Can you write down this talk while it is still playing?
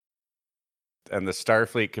and the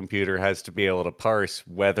Starfleet computer has to be able to parse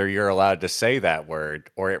whether you're allowed to say that word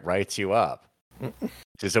or it writes you up.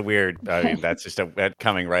 Just a weird, I mean, that's just that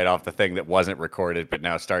coming right off the thing that wasn't recorded, but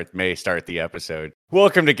now may start the episode.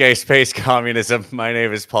 Welcome to Gay Space Communism. My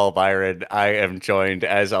name is Paul Byron. I am joined,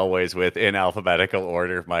 as always, with, in alphabetical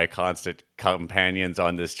order, my constant companions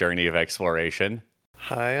on this journey of exploration.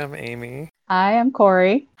 Hi, I'm Amy. I am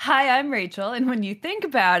Corey. Hi, I'm Rachel. And when you think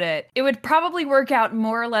about it, it would probably work out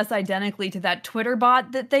more or less identically to that Twitter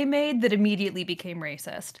bot that they made that immediately became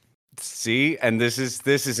racist. See, and this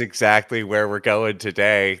is exactly where we're going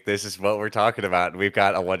today. This is what we're talking about. We've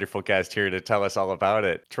got a wonderful guest here to tell us all about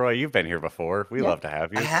it. Troy, you've been here before. We love to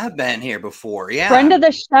have you. I have been here before. Yeah. Friend of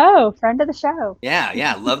the show.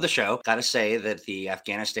 Yeah. Love the show. Got to say that the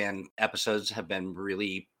Afghanistan episodes have been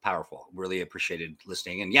really powerful. Really appreciated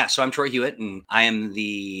listening. And yeah, so I'm Troy Hewitt, and I am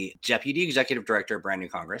the Deputy Executive Director of Brand New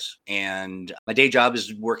Congress. And my day job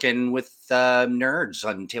is working with nerds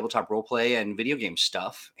on tabletop roleplay and video game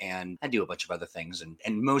stuff. And I do a bunch of other things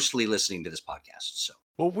and mostly listening to this podcast. So.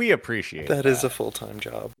 Well, we appreciate that. That is a full-time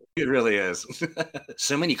job. It really is.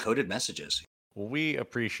 So many coded messages. We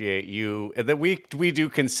appreciate you. That we do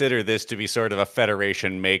consider this to be sort of a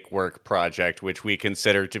Federation make work project, which we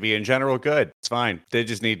consider to be in general good. It's fine. They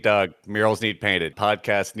just need dug. Murals need painted.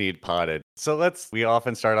 Podcasts need potted. So we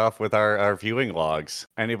often start off with our viewing logs.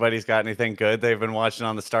 Anybody's got anything good they've been watching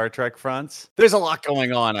on the Star Trek fronts? There's a lot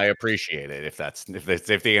going on. I appreciate it. If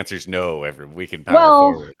the answer is no, we can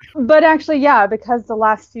power forward. But actually, yeah, because the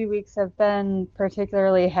last few weeks have been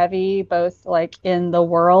particularly heavy, both like in the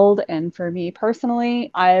world and for me personally,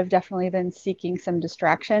 I've definitely been seeking some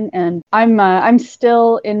distraction, and I'm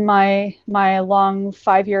still in my long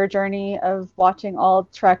 5-year journey of watching all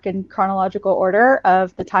Trek in chronological order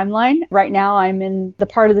of the timeline. Right now, I'm in the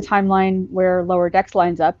part of the timeline where Lower Decks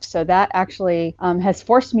lines up, so that actually has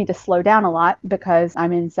forced me to slow down a lot because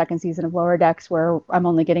I'm in second season of Lower Decks, where I'm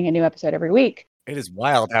only getting a new episode every week. It is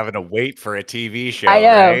wild having to wait for a TV show, I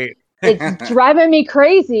know. Right? It's driving me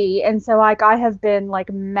crazy. And so I have been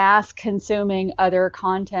mass consuming other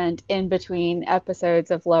content in between episodes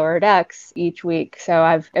of Lower Decks each week. So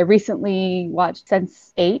I recently watched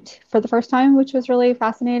Sense8 for the first time, which was really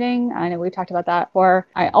fascinating. I know we talked about that before.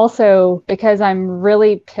 I also, because I'm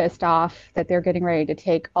really pissed off that they're getting ready to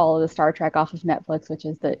take all of the Star Trek off of Netflix, which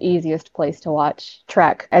is the easiest place to watch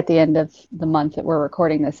Trek at the end of the month that we're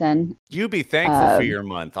recording this in. You be thankful for your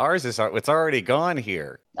month. Ours it's already gone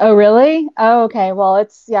here. Oh, really? Oh, okay. Well,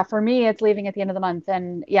 for me, it's leaving at the end of the month.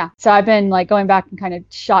 And yeah, so I've been going back and kind of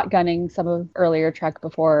shotgunning some of earlier Trek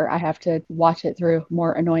before I have to watch it through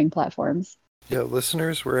more annoying platforms. Yeah,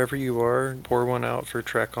 listeners, wherever you are, pour one out for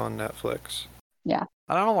Trek on Netflix. Yeah.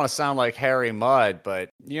 I don't want to sound like Harry Mudd, but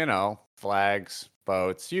flags,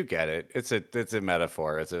 boats, you get it. It's a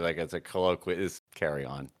metaphor. It's a colloquial. Carry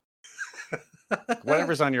on.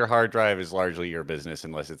 Whatever's on your hard drive is largely your business,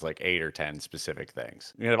 unless it's 8 or 10 specific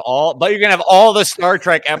things. But you can have all the Star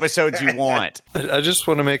Trek episodes you want. I just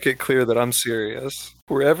want to make it clear that I'm serious.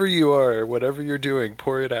 Wherever you are, whatever you're doing,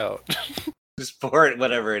 pour it out. Just pour it,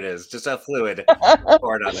 whatever it is. Just a fluid.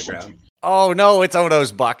 Pour it on the ground. Oh no, it's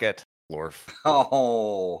Odo's bucket. Lorf.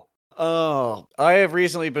 Oh, I have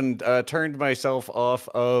recently been turned myself off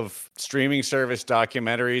of streaming service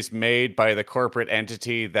documentaries made by the corporate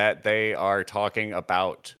entity that they are talking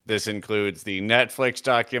about. This includes the Netflix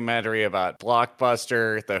documentary about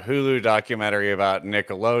Blockbuster, the Hulu documentary about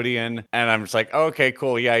Nickelodeon, and I'm just like, okay,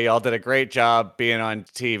 cool, yeah, y'all did a great job being on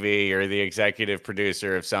TV. You're the executive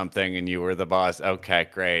producer of something, and you were the boss. Okay,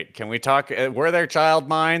 great. Can we talk? Were there child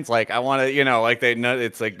minds? I want to, they know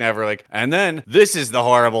it's never and then this is the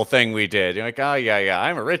horrible thing we did. You're like, oh, yeah,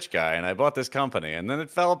 I'm a rich guy and I bought this company and then it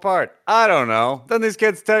fell apart. I don't know. Then these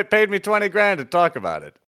kids paid me $20,000 to talk about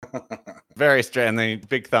it. Very strange. And then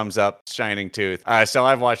big thumbs up, Shining Tooth. So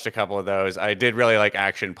I've watched a couple of those. I did really like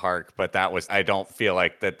Action Park, but I don't feel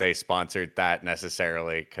like that they sponsored that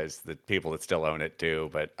necessarily because the people that still own it do,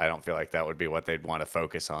 but I don't feel like that would be what they'd want to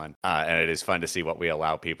focus on. And it is fun to see what we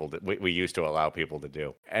used to allow people to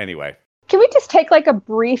do. Anyway. Can we just take a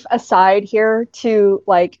brief aside here to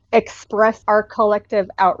express our collective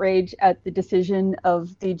outrage at the decision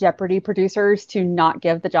of the Jeopardy producers to not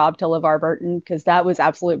give the job to LeVar Burton, because that was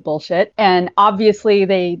absolute bullshit. And obviously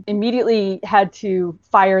they immediately had to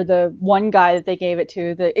fire the one guy that they gave it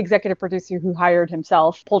to, the executive producer who hired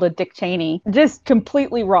himself, pulled a Dick Cheney. Just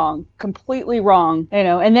completely wrong.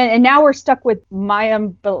 And now we're stuck with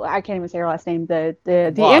Mayim, I can't even say her last name, the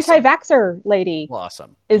anti-vaxxer lady.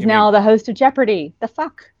 Blossom. Is now the host of Jeopardy. The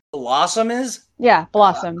fuck? Blossom is? Yeah,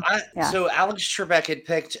 Blossom. Yeah. So Alex Trebek had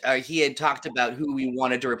picked, he had talked about who we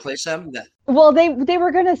wanted to replace him. Well, they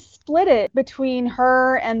were going to split it between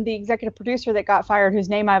her and the executive producer that got fired, whose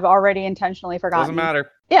name I've already intentionally forgotten. Doesn't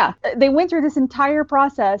matter. Yeah, they went through this entire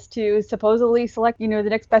process to supposedly select, the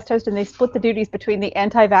next best host, and they split the duties between the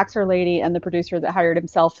anti-vaxxer lady and the producer that hired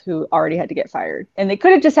himself, who already had to get fired. And they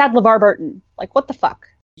could have just had LeVar Burton. Like, what the fuck?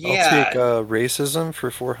 Yeah. I'll take racism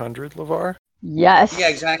for 400, LeVar. Yes. Yeah,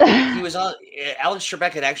 exactly. He was on. Alex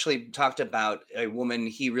Trebek had actually talked about a woman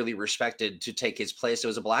he really respected to take his place. It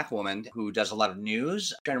was a black woman who does a lot of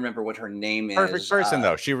news. I'm trying to remember what her name is. Perfect person,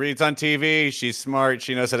 though. She reads on TV. She's smart.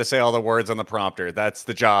 She knows how to say all the words on the prompter. That's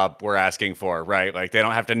the job we're asking for, right? Like, they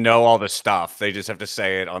don't have to know all the stuff. They just have to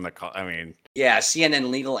say it on the call. I mean... Yeah, CNN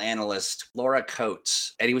legal analyst Laura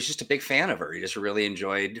Coates. And he was just a big fan of her. He just really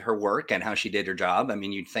enjoyed her work and how she did her job. I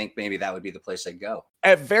mean, you'd think maybe that would be the place they'd go.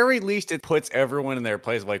 At very least, it puts everyone in their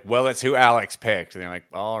place. Like, well, that's who Alex picked. And they're like,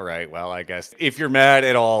 all right, well, I guess if you're mad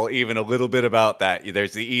at all, even a little bit about that,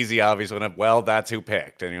 there's the easy, obvious one of, well, that's who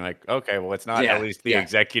picked. And you're like, okay, well, it's not at least the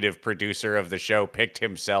executive producer of the show picked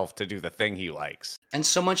himself to do the thing he likes. And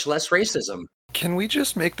so much less racism. Can we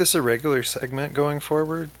just make this a regular segment going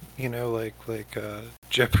forward? Like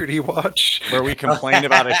Jeopardy Watch? Where we complain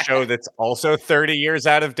about a show that's also 30 years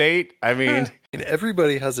out of date? I mean... And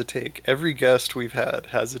everybody has a take. Every guest we've had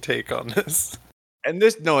has a take on this. And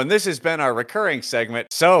this has been our recurring segment.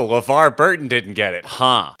 So, LeVar Burton didn't get it,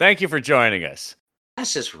 huh? Thank you for joining us.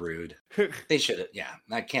 That's just rude. They should have. Yeah,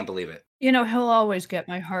 I can't believe it. He'll always get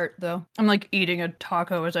my heart, though. I'm like eating a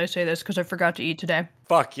taco as I say this because I forgot to eat today.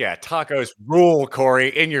 Fuck yeah, tacos rule,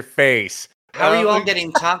 Corey, in your face. How are you all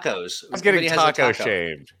getting tacos? I was getting taco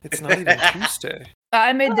shamed. It's not even Tuesday.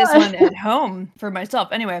 I made this one at home for myself.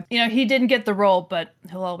 Anyway, he didn't get the role, but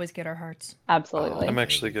he'll always get our hearts. Absolutely. I'm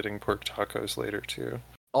actually getting pork tacos later, too.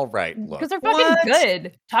 All right, look. Because they're fucking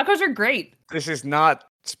good. Tacos are great. This is not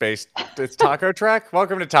space. It's Taco Track.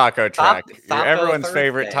 Welcome to Taco Track. You're everyone's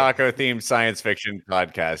favorite taco-themed science fiction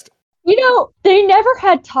podcast. They never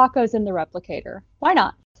had tacos in the Replicator. Why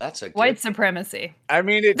not? That's a good... White supremacy. I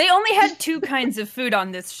mean, they only had 2 kinds of food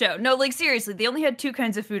on this show. No, like seriously, they only had 2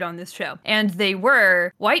 kinds of food on this show. And they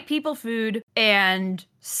were white people food and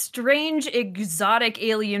strange exotic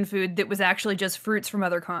alien food that was actually just fruits from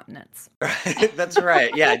other continents. That's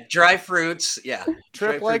right. Yeah, dry fruits. Yeah.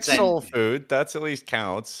 Trip like soul food. That's at least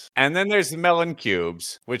counts. And then there's the melon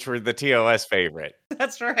cubes, which were the TOS favorite.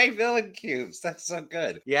 That's right, melon cubes. That's so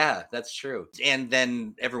good. Yeah, that's true. And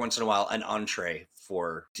then every once in a while, an entree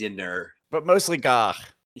for dinner. But mostly gah.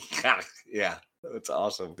 Yeah. That's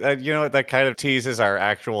awesome. That kind of teases our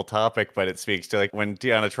actual topic, but it speaks to like when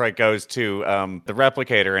Deanna Troi goes to the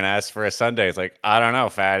Replicator and asks for a sundae. It's like, I don't know,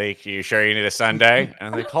 fatty. Are you sure you need a sundae? And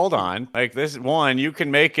I'm like, hold on. Like this one, you can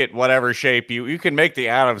make it whatever shape you can make the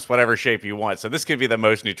atoms whatever shape you want. So this could be the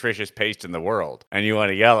most nutritious paste in the world. And you want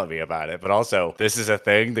to yell at me about it. But also, this is a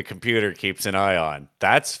thing the computer keeps an eye on.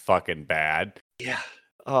 That's fucking bad. Yeah.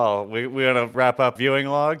 Oh, we want to wrap up viewing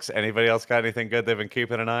logs. Anybody else got anything good they've been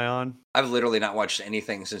keeping an eye on? I've literally not watched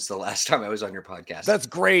anything since the last time I was on your podcast. That's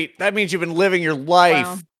great. That means you've been living your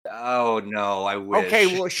life. Wow. Oh, no, I wish.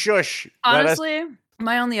 Okay, well, shush. Honestly,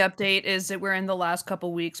 my only update is that we're in the last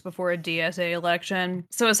couple weeks before a DSA election.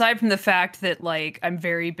 So aside from the fact that, I'm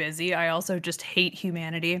very busy, I also just hate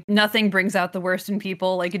humanity. Nothing brings out the worst in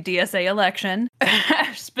people like a DSA election,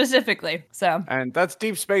 specifically. So. And that's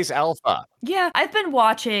Deep Space Alpha. Yeah, I've been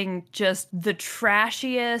watching just the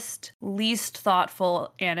trashiest, least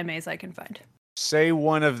thoughtful animes I can find. Say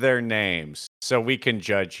one of their names so we can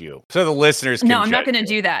judge you. So the listeners can No, I'm judge not going to you.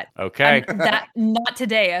 do that. Okay. Not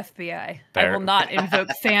today, FBI. There. I will not invoke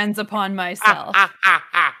fans upon myself.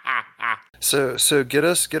 So get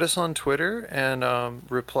us on Twitter and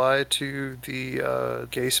reply to the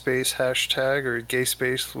gay space hashtag or gay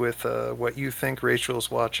space with what you think Rachel's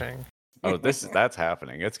watching. Oh, that's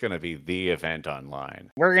happening. It's going to be the event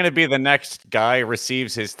online. We're going to be the next guy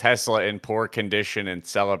receives his Tesla in poor condition and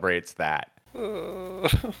celebrates that.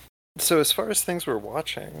 So as far as things we're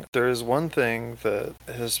watching, there is one thing that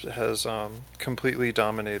has completely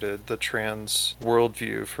dominated the trans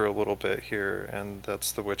worldview for a little bit here, and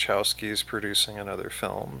that's the Wachowskis producing another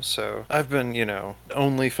film. So I've been,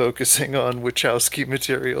 only focusing on Wachowski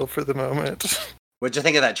material for the moment. What'd you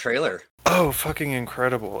think of that trailer? Oh, fucking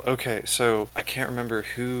incredible. Okay, so I can't remember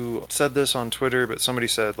who said this on Twitter, but somebody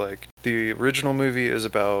said, the original movie is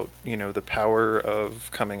about, the power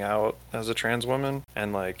of coming out as a trans woman,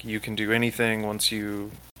 and, you can do anything once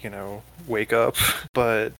you, wake up.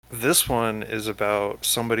 But this one is about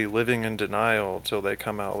somebody living in denial till they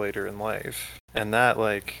come out later in life. And that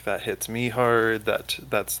that hits me hard.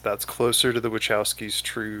 That's closer to the Wachowskis'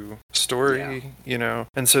 true story,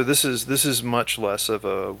 And so this is much less of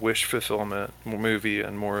a wish fulfillment movie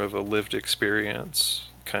and more of a lived experience,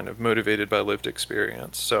 kind of motivated by lived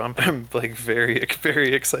experience. So I'm like very,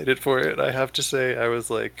 very excited for it. I have to say, I was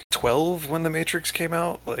like 12 when The Matrix came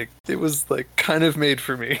out. Like, it was like kind of made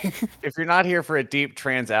for me. If you're not here for a deep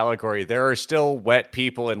trans allegory, there are still wet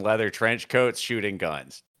people in leather trench coats shooting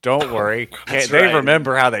guns. Don't worry. They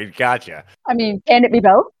remember how they got you. I mean, can it be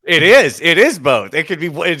both? It is. It is both. It could be.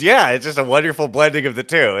 Yeah, it's just a wonderful blending of the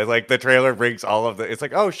two. It's like the trailer brings all of the. It's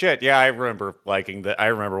like, oh shit, yeah, I remember liking that. I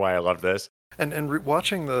remember why I love this. And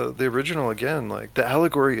watching the original again, like the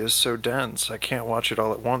allegory is so dense, I can't watch it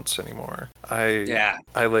all at once anymore. I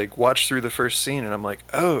like watch through the first scene and I'm like,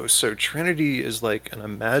 oh, so Trinity is like an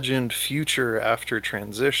imagined future after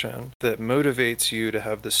transition that motivates you to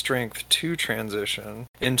have the strength to transition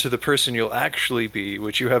into the person you'll actually be,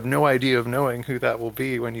 which you have no idea of knowing who that will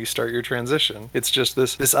be when you start your transition. It's just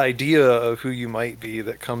this idea of who you might be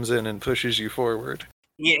that comes in and pushes you forward.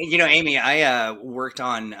 Amy, I worked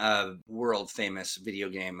on a world famous video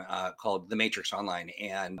game called The Matrix Online,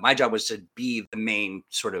 and my job was to be the main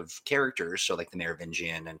sort of characters. So like the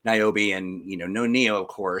Merovingian and Niobe and, no Neo, of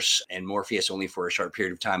course, and Morpheus only for a short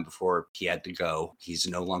period of time before he had to go. He's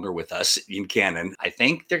no longer with us in canon. I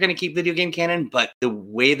think they're going to keep video game canon, but the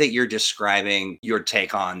way that you're describing your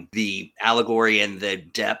take on the allegory and the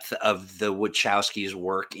depth of the Wachowskis'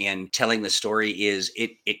 work in telling the story is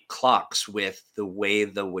it clocks with the way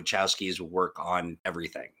the Wachowskis work on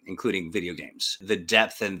everything, including video games. The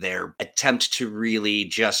depth and their attempt to really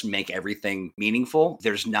just make everything meaningful.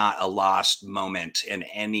 There's not a lost moment in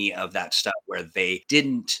any of that stuff where they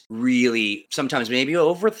didn't really sometimes maybe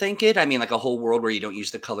overthink it. I mean, like a whole world where you don't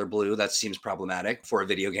use the color blue, that seems problematic for a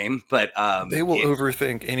video game. But they will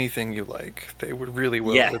overthink anything you like. They would really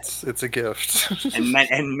will. Yeah. It's a gift.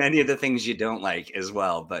 and many of the things you don't like as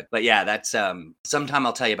well. But yeah, that's sometime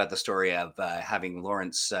I'll tell you about the story of having Lawrence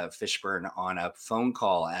Fishburne on a phone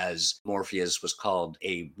call as Morpheus was called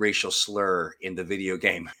a racial slur in the video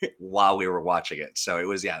game while we were watching it. So it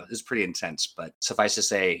was pretty intense, but suffice to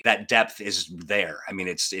say that depth is there. I mean,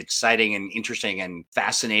 it's exciting and interesting and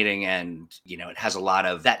fascinating. And, it has a lot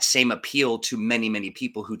of that same appeal to many, many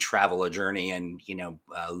people who travel a journey and,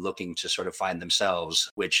 looking to sort of find themselves,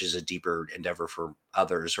 which is a deeper endeavor for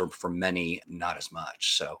others, or for many, not as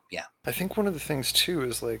much. So, yeah. I think one of the things too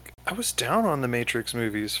is like, I was down on the Matrix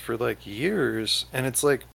movies for like years, and it's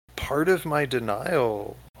like part of my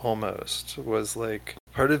denial almost was like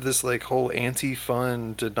part of this like whole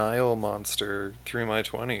anti-fun denial monster through my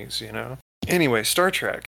 20s. Anyway, Star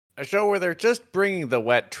Trek. A show where they're just bringing the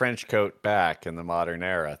wet trench coat back in the modern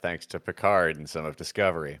era, thanks to Picard and some of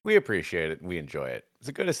Discovery. We appreciate it and we enjoy it. It's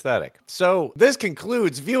a good aesthetic. So this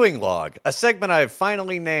concludes Viewing Log, a segment I've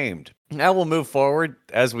finally named. Now we'll move forward,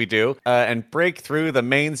 as we do, and break through the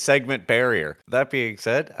main segment barrier. That being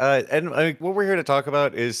said, what we're here to talk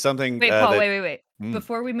about is something... Wait, Paul, wait.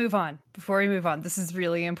 Before we move on, this is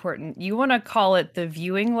really important. You want to call it the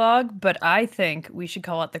Viewing Log, but I think we should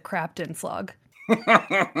call it the Crapton's Log.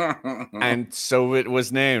 And so it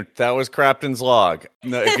was named. That was Crapton's Log.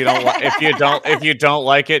 No, if you don't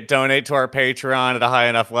like it, donate to our Patreon at a high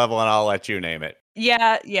enough level, and I'll let you name it.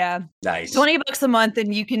 Yeah. Nice. $20 a month,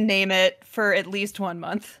 and you can name it for at least 1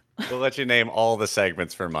 month. We'll let you name all the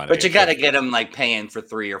segments for money. But you got to get them like paying for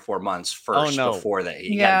 3 or 4 months first before that.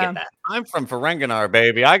 You got to get that. I'm from Ferenginar,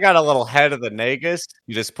 baby. I got a little head of the Nagus.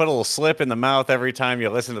 You just put a little slip in the mouth every time you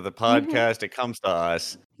listen to the podcast. Mm-hmm. It comes to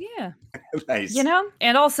us. Yeah. Nice.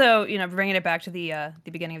 And also, bringing it back to the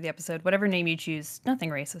beginning of the episode, whatever name you choose, nothing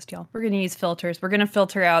racist, y'all. We're going to use filters. We're going to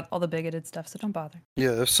filter out all the bigoted stuff, so don't bother.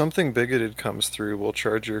 Yeah, if something bigoted comes through, we'll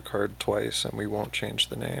charge your card twice and we won't change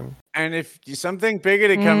the name. And if something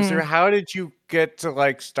bigoted comes through, how did you get to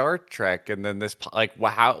like Star Trek and then this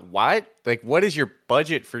what? Like, what is your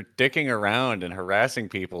budget for dicking around and harassing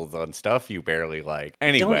people on stuff you barely like?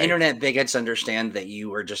 Anyway, don't internet bigots understand that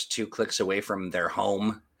you are just 2 clicks away from their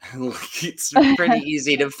home? It's pretty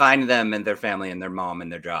easy to find them and their family and their mom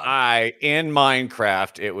and their job. In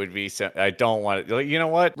Minecraft, it would be. I don't want it. You know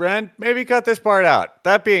what, Ren? Maybe cut this part out.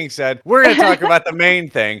 That being said, we're going to talk about the main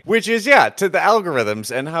thing, which is to the algorithms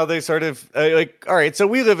and how they sort of all right. So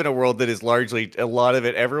we live in a world that is largely a lot of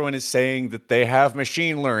it. Everyone is saying that they have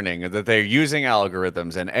machine learning and that they're using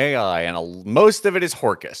algorithms and AI, and most of it is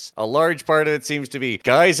Horcus. A large part of it seems to be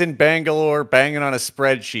guys in Bangalore banging on a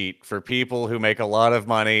spreadsheet for people who make a lot of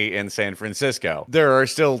money County in San Francisco. There are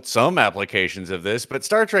still some applications of this, but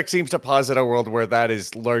Star Trek seems to posit a world where that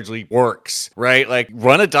is largely works, right? Like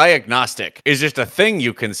run a diagnostic is just a thing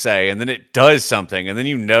you can say, and then it does something, and then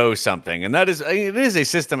you know something. And that is, it is a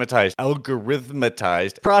systematized,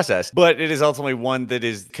 algorithmatized process, but it is ultimately one that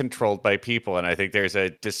is controlled by people. And I think there's a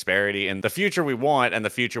disparity in the future we want and the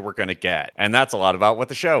future we're going to get. And that's a lot about what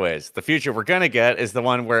the show is. The future we're going to get is the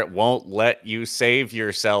one where it won't let you save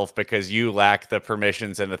yourself because you lack the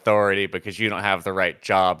permissions and authority because you don't have the right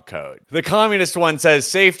job code. The communist one says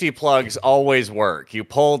safety plugs always work. You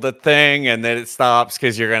pull the thing and then it stops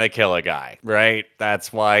because you're going to kill a guy, right?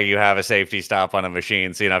 That's why you have a safety stop on a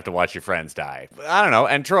machine so you don't have to watch your friends die. I don't know.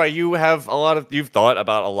 And Troy, you've thought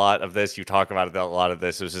about a lot of this. You talk about a lot of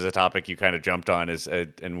this. This is a topic you kind of jumped on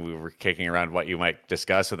and we were kicking around what you might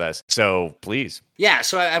discuss with us. So please. Yeah,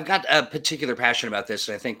 so I've got a particular passion about this.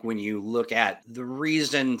 I think when you look at the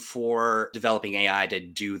reason for developing AI to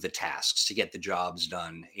do the tasks, to get the jobs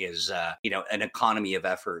done, is an economy of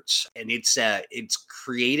efforts, and it's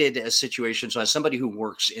created a situation. So as somebody who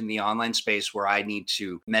works in the online space where I need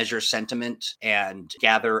to measure sentiment and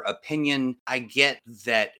gather opinion, I get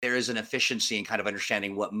that there is an efficiency in kind of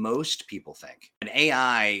understanding what most people think. An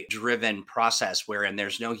AI-driven process wherein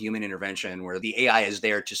there's no human intervention, where the AI is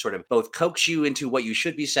there to sort of both coax you into what you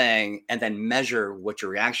should be saying and then measure what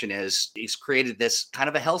your reaction is. It's created this kind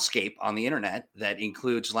of a hellscape on the internet that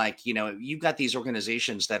includes, like, you've got these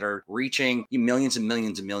organizations that are reaching millions and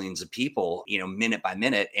millions and millions of people, minute by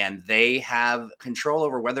minute, and they have control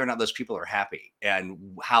over whether or not those people are happy and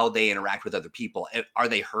how they interact with other people. Are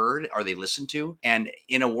they heard? Are they listened to? And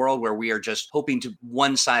in a world where we are just hoping to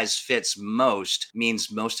one size fits most,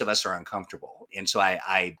 means most of us are uncomfortable. And so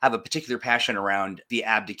I have a particular passion around the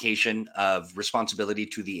abdication of responsibility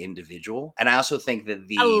to the individual. And I also think that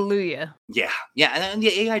Hallelujah. Yeah. And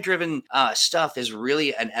the AI driven stuff is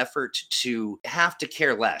really an effort to have to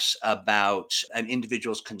care less about an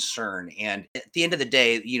individual's concern. And at the end of the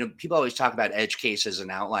day, people always talk about edge cases and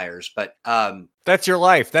outliers, but that's your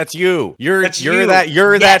life. That's you. You're Yes.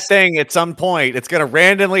 that thing at some point. It's going to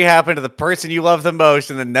randomly happen to the person you love the most,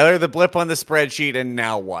 and then they're the blip on the spreadsheet, and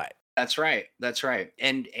now what? That's right.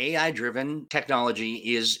 And AI-driven technology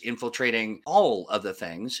is infiltrating all of the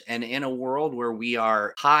things. And in a world where we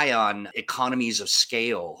are high on economies of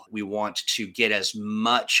scale, we want to get as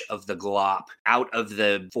much of the glop out of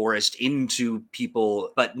the forest into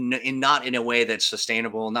people, but not in a way that's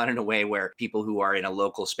sustainable, not in a way where people who are in a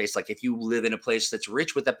local space, like if you live in a place that's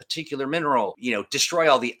rich with a particular mineral, destroy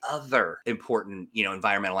all the other important,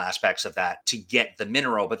 environmental aspects of that to get the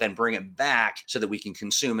mineral, but then bring it back so that we can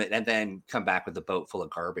consume it and then come back with a boat full of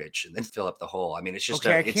garbage and then fill up the hole. I mean, it's just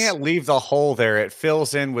I can't leave the hole there. It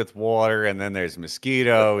fills in with water, and then there's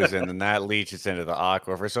mosquitoes, and then that leaches into the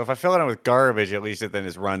aquifer. So if I fill it in with garbage, at least it then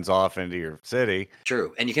just runs off into your city.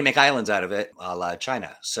 True, and you can make islands out of it, a la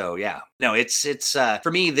China. So yeah, no, it's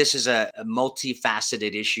for me, this is a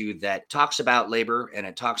multifaceted issue that talks about labor and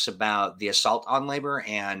it talks about the assault on labor.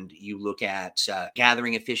 And you look at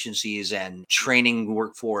gathering efficiencies and training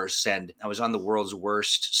workforce. And I was on the world's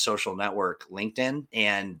worst social network, LinkedIn,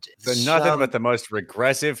 and nothing but the most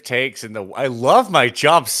regressive takes. I love my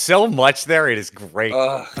job so much there. It is great.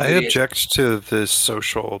 I object to this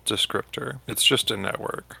social descriptor. It's just a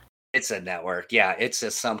network. It's a network. Yeah, it's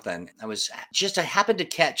just something. I happened to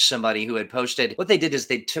catch somebody who had posted. What they did is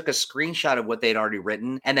they took a screenshot of what they'd already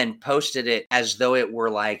written and then posted it as though it were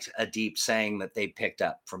like a deep saying that they picked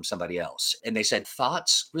up from somebody else. And they said,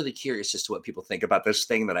 thoughts? Really curious as to what people think about this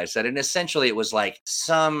thing that I said. And essentially it was like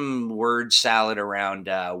some word salad around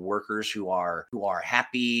workers who are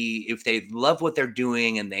happy. If they love what they're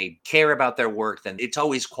doing and they care about their work, then it's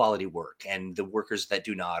always quality work. And the workers that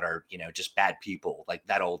do not are, just bad people. Like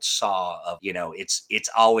that old saw of, it's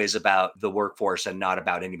always about the workforce and not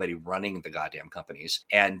about anybody running the goddamn companies.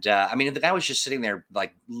 And the guy was just sitting there,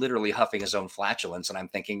 like literally huffing his own flatulence. And I'm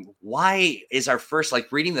thinking, why is our first,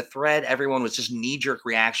 like reading the thread, everyone was just knee-jerk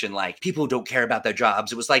reaction, like people don't care about their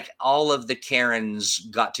jobs. It was like all of the Karens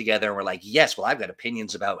got together and were like, yes, well, I've got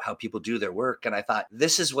opinions about how people do their work. And I thought,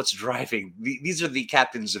 this is what's driving, these are the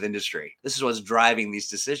captains of industry. This is what's driving these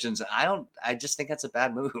decisions. I just think that's a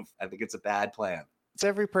bad move. I think it's a bad plan. It's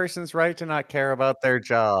every person's right to not care about their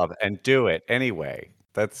job and do it anyway.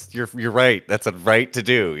 You're right. That's a right to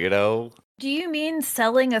do, Do you mean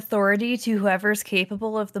selling authority to whoever's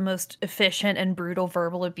capable of the most efficient and brutal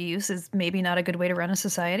verbal abuse is maybe not a good way to run a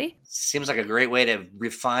society? Seems like a great way to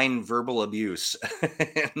refine verbal abuse.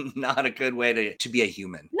 Not a good way to be a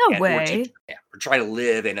human. No Or way. or try to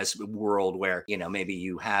live in a world where, maybe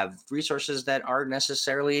you have resources that aren't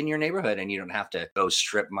necessarily in your neighborhood and you don't have to go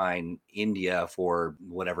strip mine India for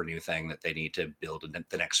whatever new thing that they need to build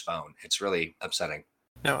the next phone. It's really upsetting.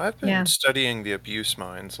 Now, I've been Yeah. studying the abuse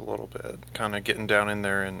mines a little bit, kind of getting down in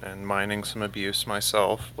there and mining some abuse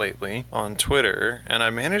myself lately on Twitter, and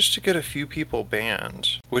I managed to get a few people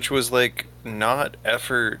banned, which was like not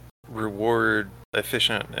effort, reward,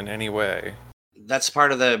 efficient in any way. That's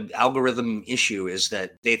part of the algorithm issue, is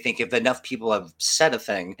that they think if enough people have said a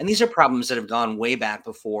thing, and these are problems that have gone way back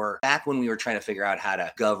when we were trying to figure out how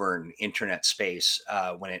to govern internet space,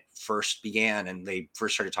 when it first began and they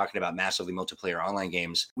first started talking about massively multiplayer online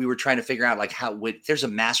games. We were trying to figure out like if there's a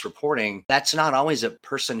mass reporting, that's not always a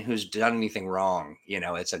person who's done anything wrong.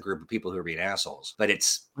 It's a group of people who are being assholes, but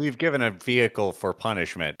We've given a vehicle for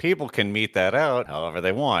punishment. People can mete that out however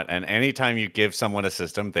they want. And anytime you give someone a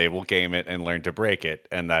system, they will game it and learn to break it.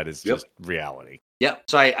 And that is Yep. just reality. yeah.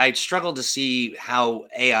 So I struggle to see how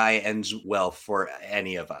AI ends well for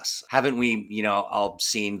any of us. Haven't we, all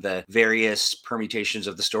seen the various permutations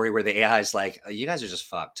of the story where the AI is like, you guys are just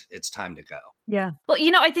fucked. It's time to go. Yeah. Well,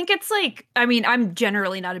 I think it's like, I'm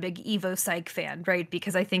generally not a big Evo Psych fan, right?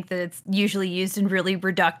 Because I think that it's usually used in really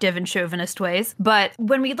reductive and chauvinist ways. But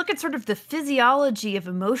when we look at sort of the physiology of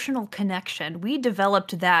emotional connection, we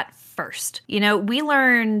developed that first. We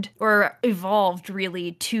learned or evolved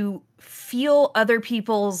really to feel other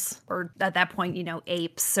people's, or at that point,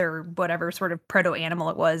 apes or whatever sort of proto-animal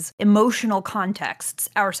it was, emotional contexts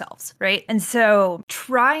ourselves, right? And so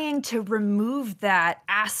trying to remove that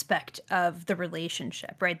aspect of the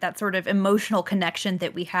relationship, right? That sort of emotional connection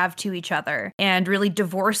that we have to each other and really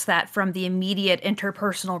divorce that from the immediate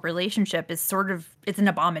interpersonal relationship is it's an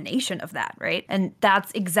abomination of that, right? And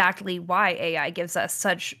that's exactly why AI gives us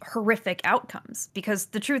such horrific outcomes. Because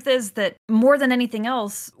the truth is that more than anything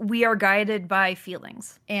else, we are guided by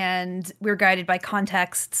feelings and we're guided by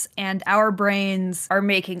contexts, and our brains are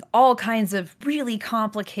making all kinds of really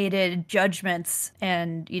complicated judgments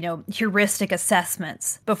and, heuristic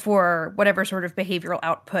assessments before whatever sort of behavioral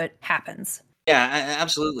output happens. Yeah,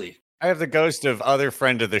 absolutely. I have the ghost of other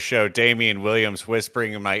friend of the show, Damian Williams,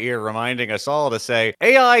 whispering in my ear, reminding us all to say,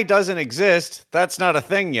 AI doesn't exist. That's not a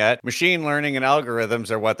thing yet. Machine learning and algorithms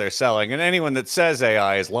are what they're selling, and anyone that says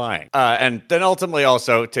AI is lying. And then ultimately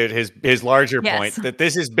also to his larger point, that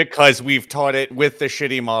this is because we've taught it with the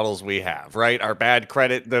shitty models we have, right? Our bad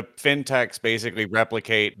credit, the fintechs basically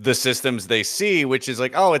replicate the systems they see, which is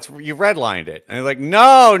like, oh, you redlined it. And they're like,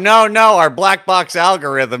 no, our black box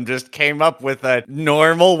algorithm just came up with a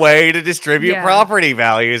normal way to distribute property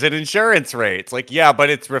values and insurance rates. Like, yeah, but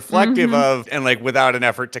it's reflective of, and like without an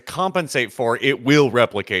effort to compensate for, it will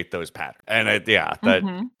replicate those patterns.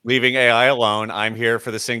 And leaving AI alone, I'm here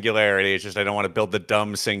for the singularity. It's just I don't want to build the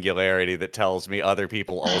dumb singularity that tells me other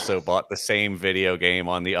people also bought the same video game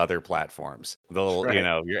on the other platforms. The little,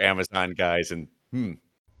 your Amazon guys and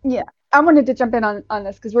Yeah. I wanted to jump in on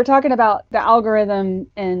this because we're talking about the algorithm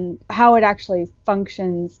and how it actually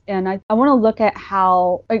functions. And I want to look at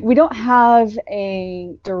how, we don't have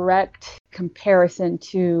a direct comparison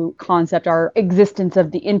to concept or existence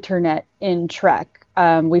of the internet in Trek.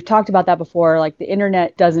 We've talked about that before. Like, the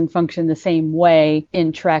internet doesn't function the same way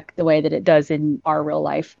in Trek the way that it does in our real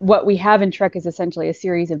life. What we have in Trek is essentially a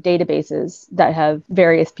series of databases that have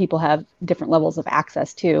various people have different levels of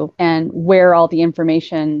access to, and where all the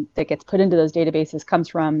information that gets put into those databases comes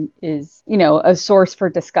from is, a source for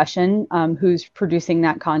discussion. Who's producing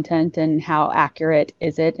that content and how accurate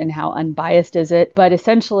is it and how unbiased is it? But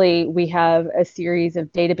essentially, we have a series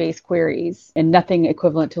of database queries and nothing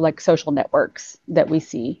equivalent to like social networks that we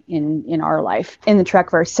see in our life in the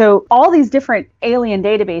Trekverse. So all these different alien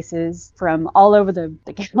databases from all over the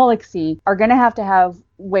galaxy are going to have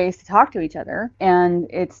ways to talk to each other, and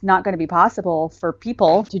it's not going to be possible for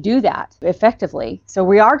people to do that effectively. So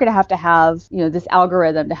we are going to have this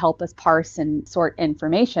algorithm to help us parse and sort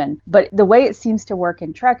information. But the way it seems to work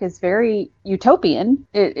in Trek is very utopian.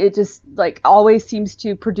 It just like always seems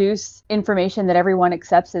to produce information that everyone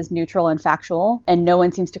accepts as neutral and factual, and no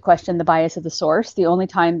one seems to question the bias of the source. The only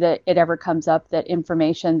time that it ever comes up that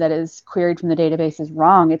information that is queried from the database is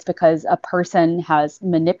wrong, it's because a person has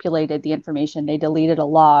manipulated the information. They deleted a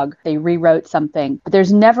log, they rewrote something. But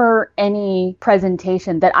there's never any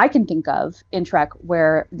presentation that I can think of in Trek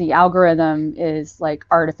where the algorithm is like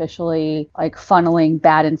artificially like funneling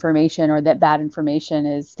bad information, or that bad information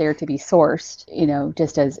is there to be sourced,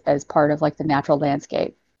 just as part of like the natural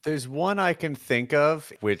landscape. There's one I can think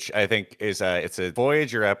of, which I think is it's a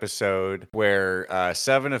Voyager episode where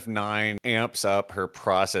 7 of 9 amps up her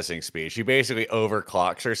processing speed. She basically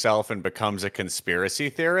overclocks herself and becomes a conspiracy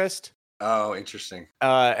theorist. Oh, interesting.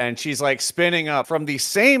 And she's like spinning up from the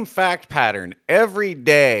same fact pattern every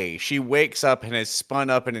day. She wakes up and has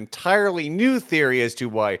spun up an entirely new theory as to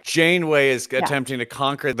why Janeway is attempting to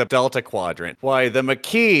conquer the Delta Quadrant, why the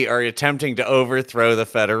Maquis are attempting to overthrow the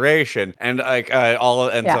Federation, and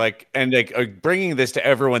bringing this to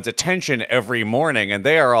everyone's attention every morning. And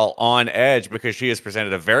they are all on edge because she has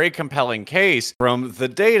presented a very compelling case from the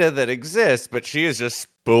data that exists, but she is just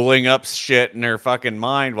spooling up shit in her fucking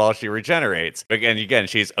mind while she regenerates. Again,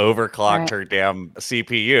 she's overclocked her damn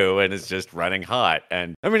CPU and is just running hot.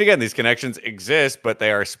 And I mean, again, these connections exist, but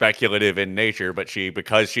they are speculative in nature. But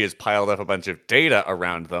because she has piled up a bunch of data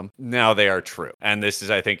around them, now they are true. And this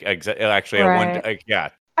is, I think, I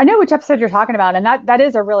know which episode you're talking about, and that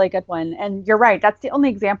is a really good one. And you're right, that's the only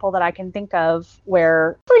example that I can think of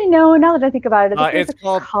where, now that I think about it, it's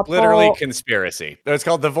called literally Conspiracy. It's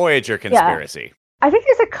called the Voyager Conspiracy. Yeah. I think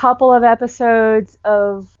there's a couple of episodes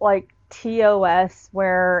of like TOS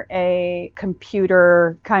where a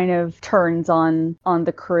computer kind of turns on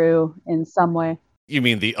the crew in some way. You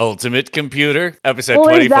mean the Ultimate Computer? Episode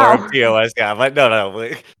 24 of TOS? Yeah, but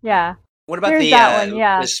no. Yeah. What about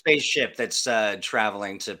the spaceship that's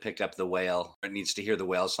traveling to pick up the whale? It needs to hear the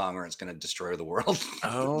whale song or it's going to destroy the world.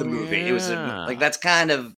 The movie. Yeah. It was that's kind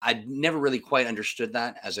of, I never really quite understood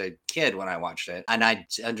that as a kid when I watched it. And I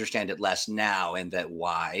understand it less now, and that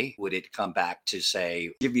why would it come back to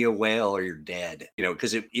say, give me a whale or you're dead?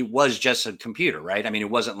 Because it was just a computer, right? I mean,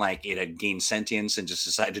 it wasn't like it had gained sentience and just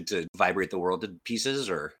decided to vibrate the world to pieces,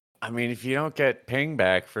 or... I mean, if you don't get ping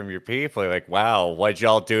back from your people, you're like, wow, what'd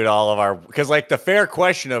y'all do to all of our... Because, like, the fair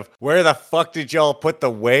question of where the fuck did y'all put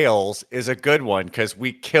the whales is a good one, because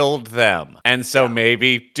we killed them. And so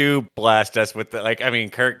maybe do blast us with the... Like, I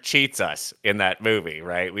mean, Kirk cheats us in that movie,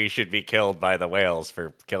 right? We should be killed by the whales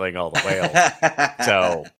for killing all the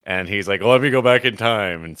whales. And he's like, well, let me go back in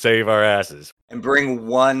time and save our asses. And bring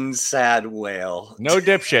one sad whale. No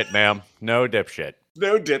dipshit, ma'am. No dipshit.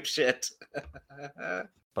 No dipshit.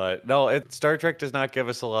 But no, Star Trek does not give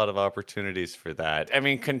us a lot of opportunities for that. I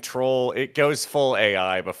mean, Control, it goes full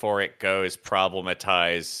AI before it goes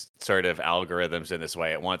problematize sort of algorithms in this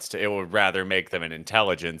way. It would rather make them an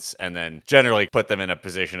intelligence and then generally put them in a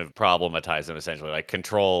position of problematize them, essentially. Like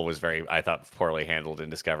Control was I thought, poorly handled in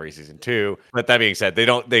Discovery Season 2. But that being said,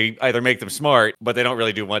 they either make them smart, but they don't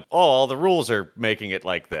really do much. All the rules are making it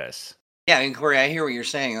like this. Yeah, and Corey, I hear what you're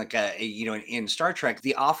saying. Like, in Star Trek,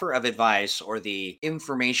 the offer of advice or the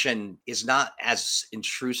information is not as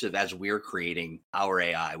intrusive as we're creating our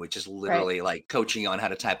AI, which is literally like coaching on how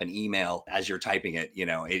to type an email as you're typing it.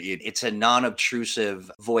 It's a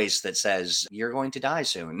non-obtrusive voice that says you're going to die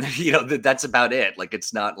soon. That's about it. Like,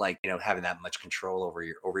 it's not like having that much control over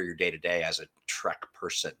your day to day as a Trek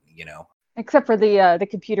person. Except for the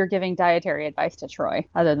computer giving dietary advice to Troy.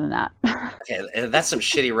 Other than that, okay, that's some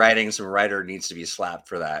shitty writing. Some writer needs to be slapped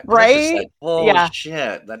for that, right?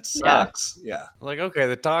 Shit, that sucks. Yeah. Like, okay,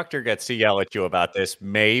 the doctor gets to yell at you about this,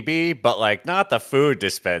 maybe, but like, not the food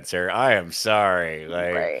dispenser. I am sorry.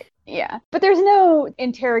 Like, right. Yeah. But there's no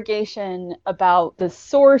interrogation about the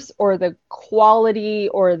source or the quality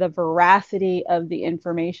or the veracity of the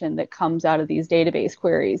information that comes out of these database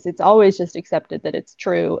queries. It's always just accepted that it's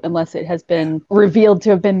true unless it has been revealed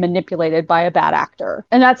to have been manipulated by a bad actor.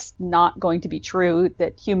 And that's not going to be true,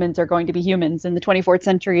 that humans are going to be humans in the 24th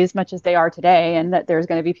century as much as they are today, and that there's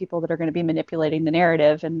going to be people that are going to be manipulating the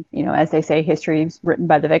narrative. And, as they say, history is written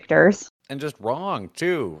by the victors. And just wrong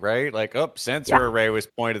too, right? Like, sensor array was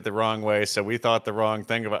pointed the wrong way, so we thought the wrong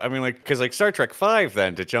thing about. I mean, like, because like Star Trek V,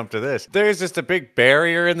 then to jump to this, there's just a big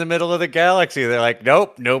barrier in the middle of the galaxy. They're like,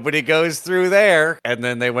 nope, nobody goes through there. And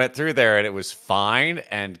then they went through there, and it was fine,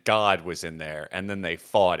 and God was in there, and then they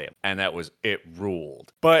fought him, and it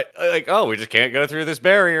ruled. But like, we just can't go through this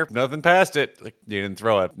barrier. Nothing past it. Like, you didn't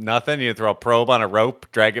throw nothing. You didn't throw a probe on a rope,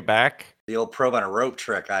 drag it back. The old probe on a rope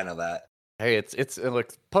trick. I know that. Hey,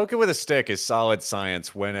 look, poking with a stick is solid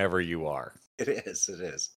science whenever you are. It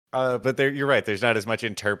is. But you're right. There's not as much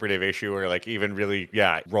interpretive issue or like even really,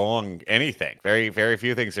 wrong anything. Very, very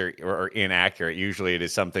few things are inaccurate. Usually it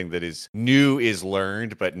is something that is new is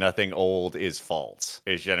learned, but nothing old is false,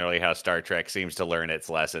 is generally how Star Trek seems to learn its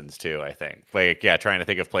lessons too, I think. Like, trying to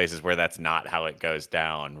think of places where that's not how it goes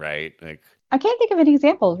down, right? Like, I can't think of any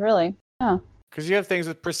examples, really. Oh. because you have things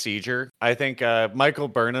with procedure. I think Michael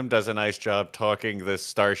Burnham does a nice job talking the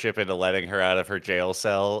starship into letting her out of her jail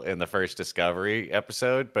cell in the first Discovery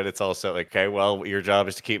episode. But it's also like, okay, well, your job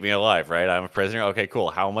is to keep me alive, right? I'm a prisoner. Okay,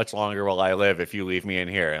 cool. How much longer will I live if you leave me in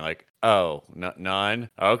here? And like, oh, none?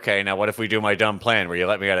 Okay, now what if we do my dumb plan where you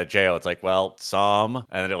let me out of jail? It's like, well, some,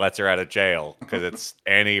 and then it lets her out of jail because it's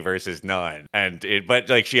any versus none. But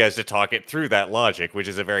like she has to talk it through that logic, which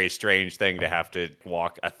is a very strange thing to have to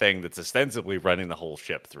walk a thing that's ostensibly running the whole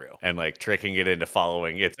ship through and like tricking it into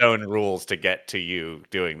following its own rules to get to you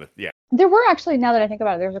doing There were actually, now that I think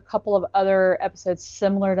about it, there's a couple of other episodes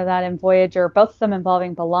similar to that in Voyager, both of them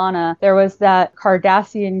involving B'Elanna. There was that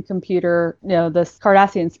Cardassian computer, this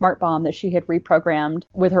Cardassian smart bomb that she had reprogrammed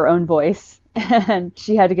with her own voice. And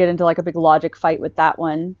she had to get into like a big logic fight with that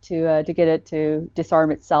one to get it to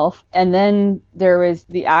disarm itself. And then there was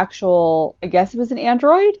the actual, I guess it was an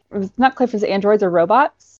android. It was not clear if it was androids or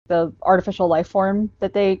robots. The artificial life form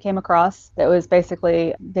that they came across that was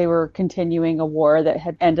basically they were continuing a war that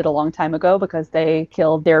had ended a long time ago because they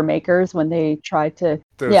killed their makers when they tried to.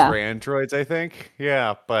 Those were androids, I think.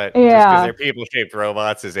 Yeah, but just because they're people-shaped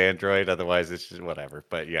robots is android. Otherwise, it's just whatever.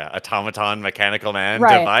 But automaton, mechanical man,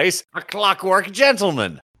 device, a clockwork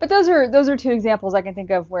gentleman. But those are two examples I can think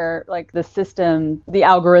of where like the system, the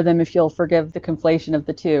algorithm, if you'll forgive the conflation of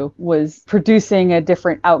the two, was producing a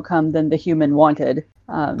different outcome than the human wanted.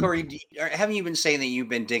 Corey, haven't you been saying that you've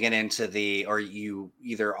been digging into or you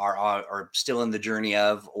either are still in the journey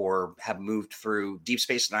of, or have moved through Deep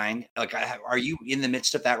Space Nine? Like, are you in the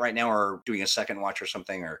midst of that right now, or doing a second watch or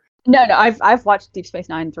something? Or no, I've watched Deep Space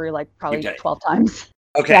Nine through like probably 12 times.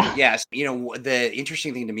 Okay. Yes. The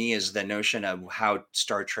interesting thing to me is the notion of how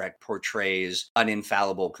Star Trek portrays an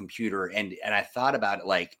infallible computer. And I thought about it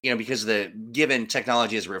like, because the given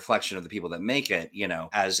technology is a reflection of the people that make it,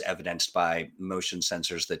 as evidenced by motion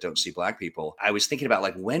sensors that don't see black people. I was thinking about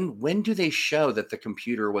like, when do they show that the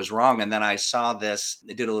computer was wrong? And then I saw this,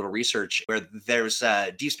 I did a little research where there's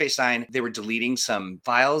Deep Space Nine. They were deleting some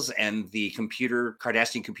files and the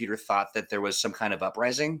Cardassian computer thought that there was some kind of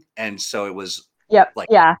uprising. And so it was, yep.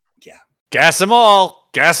 Yeah. Gas them all.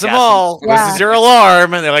 Gas them all. Yeah. This is your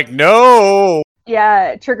alarm. And they're like, no. Yeah,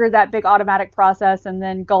 it triggered that big automatic process. And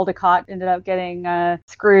then Gul Dukat ended up getting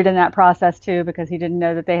screwed in that process, too, because he didn't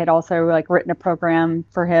know that they had also like written a program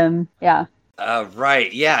for him. Yeah.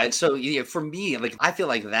 Right. Yeah. And so for me, like, I feel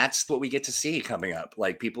like that's what we get to see coming up.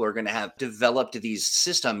 Like people are going to have developed these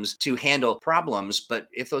systems to handle problems. But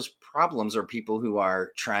if those problems are people who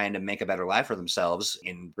are trying to make a better life for themselves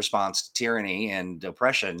in response to tyranny and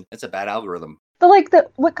oppression, it's a bad algorithm.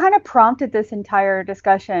 But what kind of prompted this entire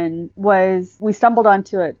discussion was we stumbled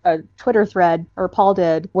onto a Twitter thread, or Paul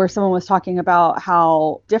did, where someone was talking about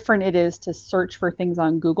how different it is to search for things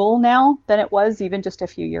on Google now than it was even just a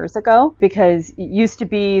few years ago. Because it used to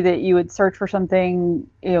be that you would search for something,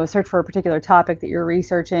 search for a particular topic that you're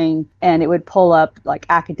researching, and it would pull up like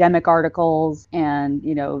academic articles and,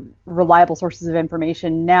 reliable sources of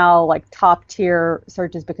information. Now, like top tier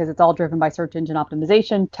searches, because it's all driven by search engine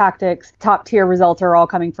optimization tactics, top tier results are all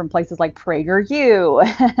coming from places like PragerU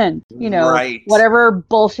and, whatever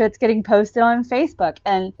bullshit's getting posted on Facebook.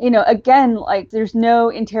 And, again, like there's no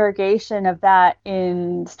interrogation of that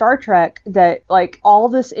in Star Trek, that like all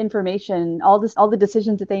this information, all the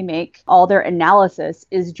decisions that they make, all their analysis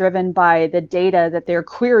is driven by the data that they're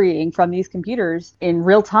querying from these computers in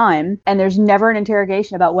real time. And there's never an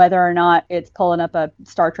interrogation about whether or not it's pulling up a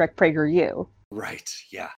Star Trek PragerU. Right.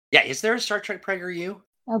 Yeah. Yeah. Is there a Star Trek PragerU?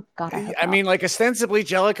 Oh, God. I mean, like, ostensibly,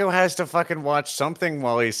 Jellicoe has to fucking watch something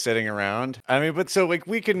while he's sitting around. I mean, but so, like,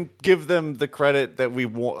 we can give them the credit that we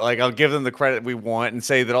want. Like, I'll give them the credit we want and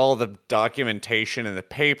say that all the documentation and the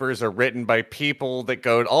papers are written by people that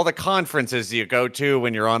go to all the conferences you go to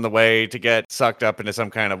when you're on the way to get sucked up into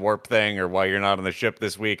some kind of warp thing or while you're not on the ship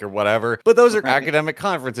this week or whatever. But those are academic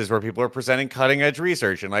conferences where people are presenting cutting edge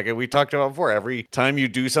research. And like we talked about before, every time you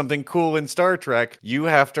do something cool in Star Trek, you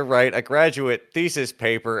have to write a graduate thesis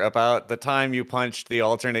paper about the time you punched the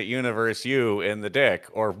alternate universe you in the dick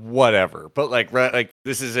or whatever. But like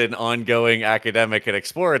this is an ongoing academic and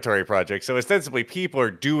exploratory project. So ostensibly people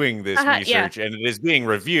are doing this research and it is being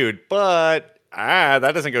reviewed, but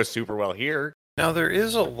that doesn't go super well here. Now, there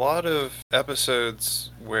is a lot of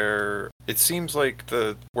episodes where it seems like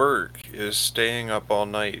the work is staying up all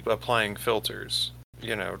night applying filters.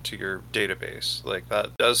 to your database. Like,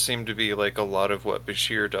 that does seem to be like a lot of what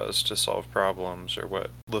Bashir does to solve problems, or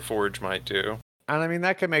what LaForge might do. And I mean,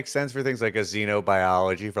 that can make sense for things like a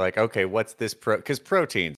xenobiology, for like, okay, what's this because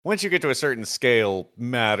proteins, once you get to a certain scale,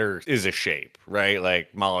 matter is a shape, right?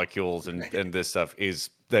 Like molecules and this stuff is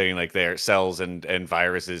thing, like their cells and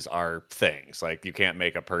viruses are things. Like, you can't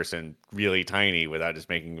make a person really tiny without just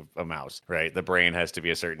making a mouse, right? The brain has to be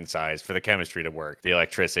a certain size for the chemistry to work, the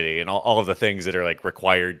electricity and all of the things that are like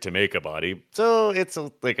required to make a body. So it's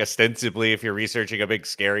like, ostensibly, if you're researching a big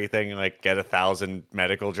scary thing, like get 1,000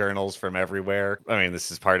 medical journals from everywhere. I mean,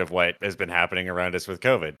 this is part of what has been happening around us with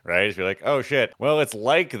COVID, right? If you're like, oh shit, well, it's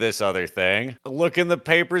like this other thing, look in the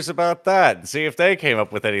papers about that and see if they came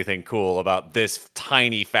up with anything cool about this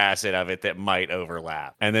tiny facet of it that might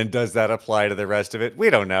overlap. And then does that apply to the rest of it?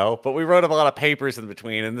 We don't know, but we wrote a lot of papers in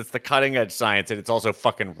between, and it's the cutting edge science, and it's also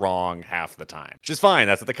fucking wrong half the time. Which is fine,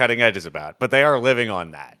 that's what the cutting edge is about. But they are living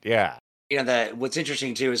on that, yeah. What's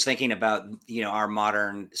interesting too is thinking about, our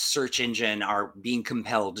modern search engine, are being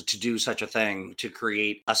compelled to do such a thing, to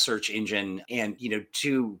create a search engine. And,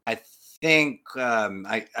 I think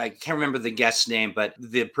I can't remember the guest's name, but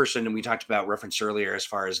the person we talked about referenced earlier, as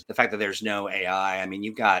far as the fact that there's no AI. I mean,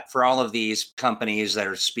 you've got, for all of these companies that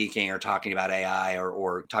are speaking or talking about AI,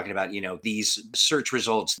 or talking about, these search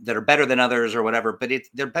results that are better than others or whatever, but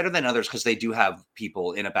they're better than others because they do have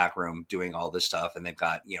people in a back room doing all this stuff. And they've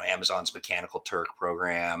got, Amazon's Mechanical Turk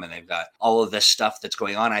program, and they've got all of this stuff that's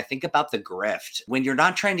going on. I think about the grift. When you're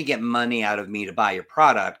not trying to get money out of me to buy your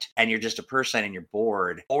product, and you're just a person and you're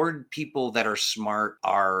bored people that are smart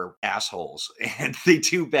are assholes, and they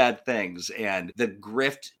do bad things. And the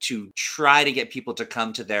grift to try to get people to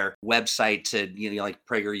come to their website to, like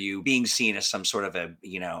PragerU, being seen as some sort of a,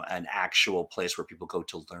 an actual place where people go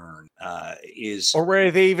to learn, is... Or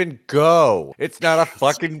where they even go. It's not a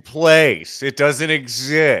fucking place. It doesn't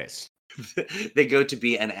exist. They go to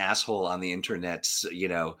be an asshole on the internet's,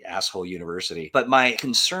 asshole university. But my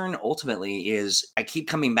concern ultimately is, I keep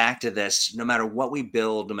coming back to this: no matter what we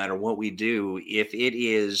build, no matter what we do, if it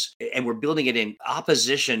is, and we're building it in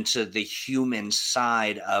opposition to the human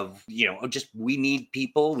side of, just, we need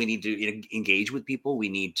people, we need to engage with people, we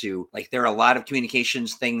need to, like, there are a lot of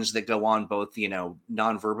communications things that go on both,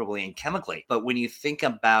 non-verbally and chemically. But when you think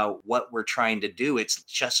about what we're trying to do, it's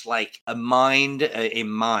just like a mind,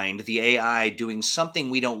 the AI doing something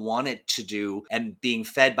we don't want it to do, and being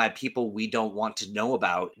fed by people we don't want to know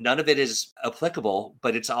about. None of it is applicable,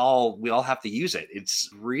 but we all have to use it. It's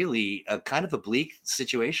really a kind of a bleak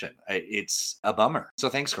situation. It's a bummer. So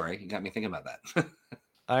thanks, Corey. You got me thinking about that.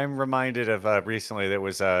 I'm reminded of recently this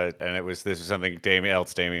was something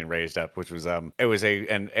Damien raised up, which was it was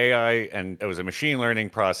an AI, and it was a machine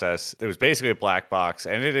learning process. It was basically a black box,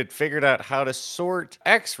 and it had figured out how to sort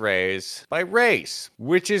X-rays by race,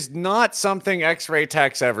 which is not something X-ray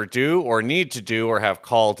techs ever do or need to do or have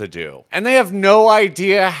call to do. And they have no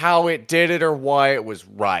idea how it did it or why it was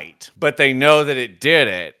right, but they know that it did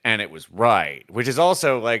it and it was right, which is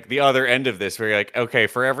also like the other end of this, where you're like, okay,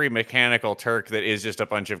 for every Mechanical Turk that is just a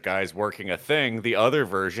bunch of guys working a thing, the other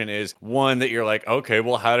version is one that you're like, okay,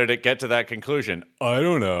 well, how did it get to that conclusion? I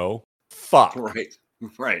don't know. Fuck.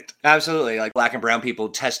 Right. Absolutely. Like black and brown people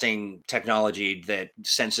testing technology that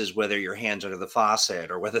senses whether your hands under the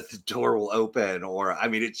faucet or whether the door will open, or, I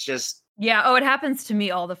mean, it's just... Yeah, it happens to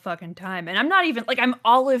me all the fucking time. And I'm not even, like, I'm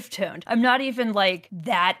olive toned. I'm not even, like,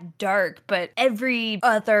 that dark, but every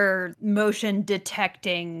other motion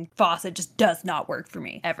detecting faucet just does not work for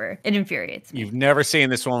me, ever. It infuriates me. You've never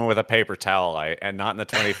seen this woman with a paper towel, and not in the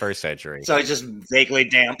 21st century. So it's just vaguely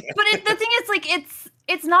damp. But the thing is, like,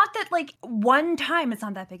 it's not that, like, one time it's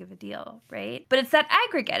not that big of a deal, right? But it's that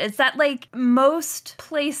aggregate. It's that, like, most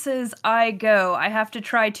places I go, I have to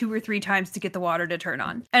try 2 or 3 times to get the water to turn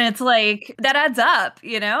on. And it's like, that adds up,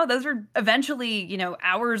 Those are eventually,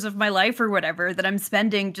 hours of my life or whatever that I'm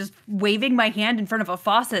spending just waving my hand in front of a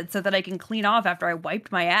faucet so that I can clean off after I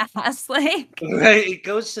wiped my ass. Like, right. It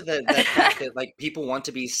goes to the fact that, like, people want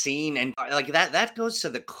to be seen, and like that goes to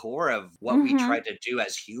the core of what we try to do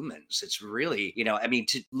as humans. It's really, I mean,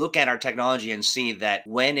 to look at our technology and see that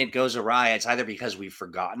when it goes awry, it's either because we've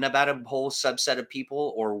forgotten about a whole subset of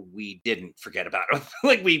people, or we didn't forget about them.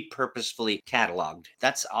 Like, we purposefully cataloged.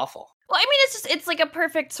 That's awful. Well, I mean, it's like a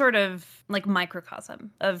perfect sort of like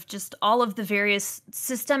microcosm of just all of the various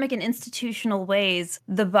systemic and institutional ways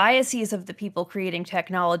the biases of the people creating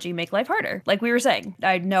technology make life harder. Like we were saying,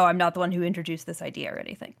 I know I'm not the one who introduced this idea or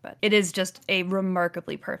anything, but it is just a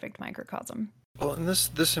remarkably perfect microcosm. Well, and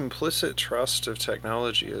this implicit trust of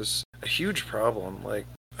technology is a huge problem. Like,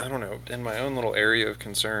 I don't know, in my own little area of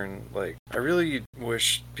concern, like, I really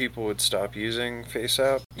wish people would stop using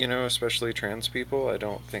FaceApp, especially trans people. I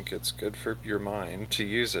don't think it's good for your mind to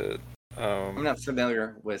use it. I'm not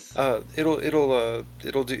familiar with.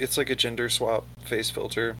 It'll do. It's like a gender swap face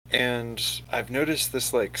filter, and I've noticed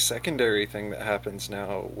this like secondary thing that happens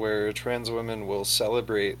now, where trans women will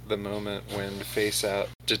celebrate the moment when FaceApp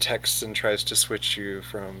detects and tries to switch you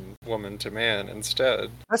from woman to man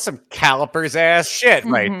instead. That's some calipers ass shit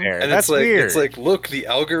right Mhm. there. And That's it's like weird. it's like, look, the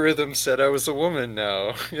algorithm said I was a woman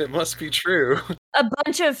now. It must be true. A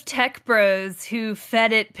bunch of tech bros who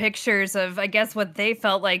fed it pictures of, I guess, what they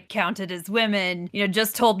felt like counted as women,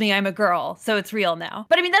 just told me I'm a girl, so it's real now.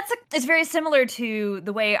 But I mean, it's very similar to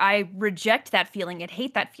the way I reject that feeling and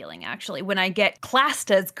hate that feeling, actually, when I get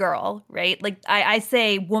classed as girl, right? Like, I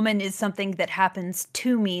say woman is something that happens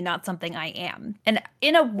to me, not something I am. And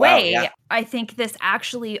in a way, yeah. I think this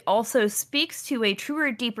actually also speaks to a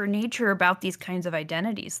truer, deeper nature about these kinds of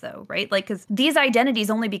identities, though, right? Like, because these identities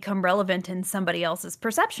only become relevant in somebody else's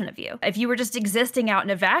perception of you. If you were just existing out in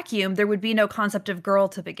a vacuum, there would be no concept of girl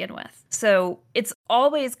to begin with. So it's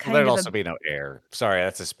always kind There'd of also be no air. Sorry,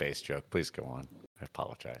 that's a space joke. Please go on. I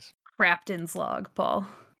apologize. Crafton's log, Paul.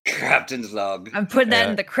 Crafton's log. I'm putting that Yeah.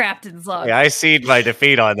 in the Crafton's log. Yeah, I cede my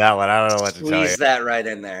defeat on that one. I don't know what to tell you. Squeeze that right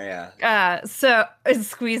in there, yeah. So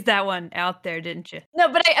squeeze that one out there, didn't you? No,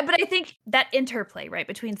 but I think that interplay, right,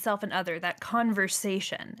 between self and other, that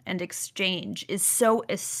conversation and exchange is so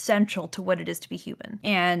essential to what it is to be human.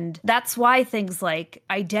 And that's why things like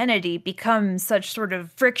identity become such sort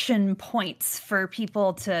of friction points for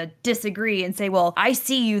people to disagree and say, well, I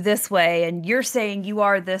see you this way and you're saying you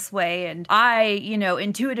are this way, and I,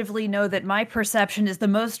 intuitively know that my perception is the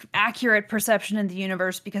most accurate perception in the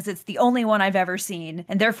universe because it's the only one I've ever seen,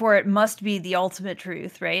 and therefore it must be the ultimate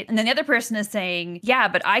truth, right? And then the other person is saying, yeah,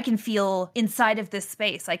 but I can feel inside of this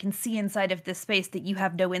space. I can see inside of this space that you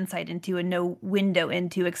have no insight into and no window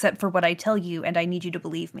into except for what I tell you, and I need you to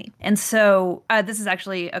believe me. And so this is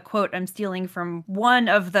actually a quote I'm stealing from one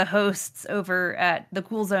of the hosts over at the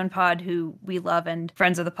Cool Zone pod, who we love and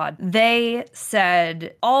friends of the pod. They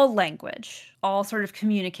said, all language, all sort of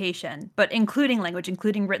communication, but including language,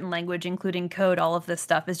 including written language, including code, all of this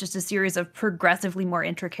stuff is just a series of progressively more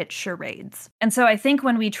intricate charades. And so I think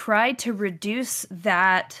when we try to reduce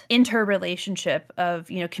that interrelationship of,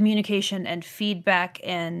 communication and feedback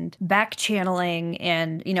and back channeling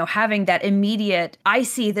and, having that immediate, I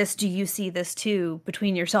see this, do you see this too,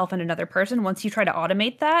 between yourself and another person, once you try to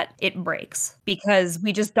automate that, it breaks because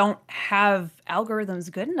we just don't have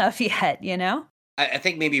algorithms good enough yet, I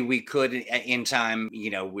think maybe we could, in time,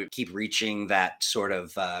 we keep reaching that sort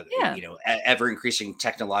of, ever increasing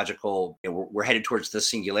technological. We're headed towards the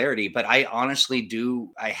singularity. But I honestly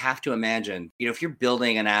I have to imagine, if you're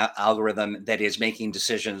building an algorithm that is making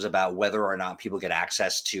decisions about whether or not people get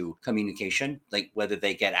access to communication, like whether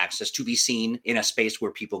they get access to be seen in a space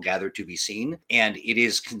where people gather to be seen, and it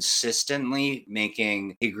is consistently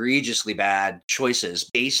making egregiously bad choices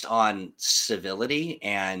based on civility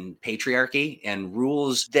and patriarchy and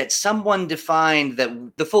rules that someone defined, that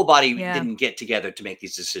the full body didn't get together to make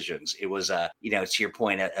these decisions. It was to your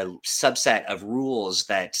point, a subset of rules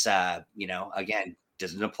that again,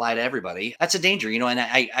 doesn't apply to everybody. That's a danger, and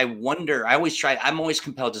I wonder, I'm always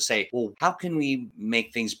compelled to say, well, how can we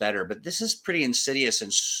make things better? But this is pretty insidious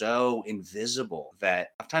and so invisible that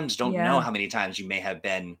I sometimes don't know how many times you may have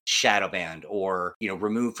been shadow banned or,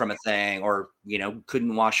 removed from a thing, or,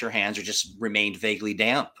 couldn't wash your hands or just remained vaguely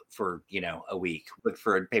damp for, a week. Look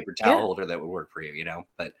for a paper towel holder that would work for you,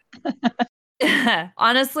 but...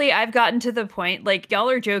 Honestly, I've gotten to the point, like,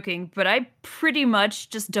 y'all are joking, but I pretty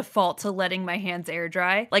much just default to letting my hands air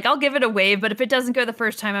dry. Like, I'll give it a wave, but if it doesn't go the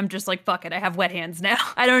first time, I'm just like, fuck it, I have wet hands now.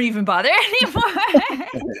 I don't even bother anymore.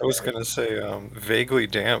 I was gonna say, vaguely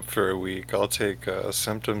damp for a week. I'll take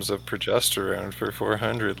symptoms of progesterone for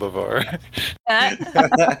 400, LeVar.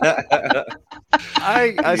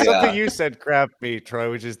 Something you said crapped me,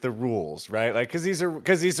 Troy, which is the rules, right? Like, because these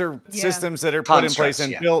are systems that are put in place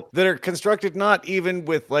and built, that are constructed not even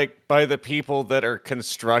with by the people that are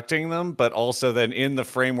constructing them, but also then in the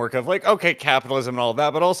framework of okay, capitalism and all of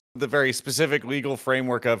that, but also the very specific legal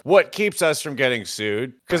framework of what keeps us from getting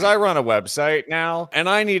sued. Because I run a website now, and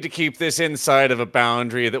I need to keep this inside of a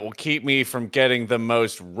boundary that will keep me from getting the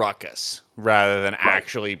most ruckus. rather than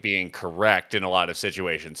actually being correct in a lot of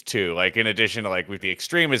situations too. Like in addition to like with the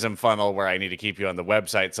extremism funnel where I need to keep you on the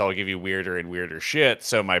website, so I'll give you weirder and weirder shit.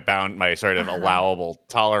 So my sort of allowable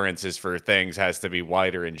tolerances for things has to be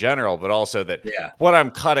wider in general, but also that what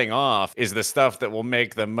I'm cutting off is the stuff that will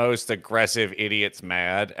make the most aggressive idiots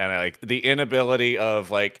mad. And like the inability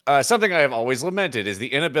of like something I have always lamented is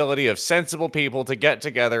the inability of sensible people to get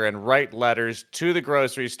together and write letters to the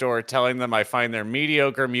grocery store telling them I find their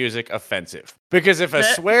mediocre music offensive. Because if a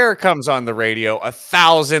swear comes on the radio,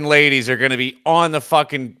 1,000 ladies are going to be on the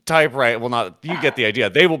fucking typewriter. Well, not you get the idea.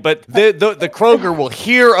 They will, but the Kroger will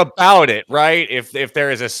hear about it, right? If there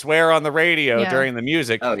is a swear on the radio during the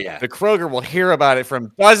music, the Kroger will hear about it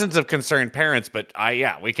from dozens of concerned parents. But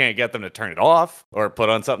we can't get them to turn it off or put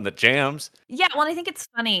on something that jams. Yeah, well, I think it's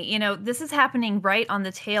funny. You know, this is happening right on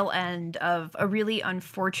the tail end of a really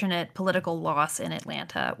unfortunate political loss in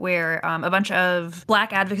Atlanta, where a bunch of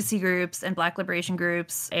Black advocacy groups and Black liberation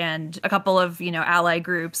groups and a couple of, ally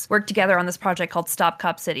groups worked together on this project called Stop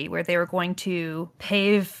Cop City, where they were going to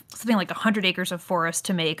pave something like 100 acres of forest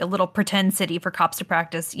to make a little pretend city for cops to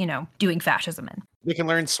practice, doing fascism in. We can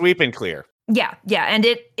learn sweep and clear. Yeah, and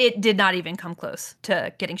it did not even come close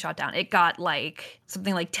to getting shot down. It got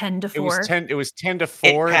something like 10 to 4. It was 10 to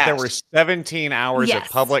 4. There were 17 hours of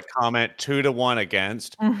public comment, 2 to 1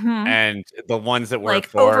 against, and the ones that were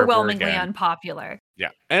for overwhelmingly unpopular. Yeah,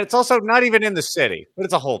 and it's also not even in the city, but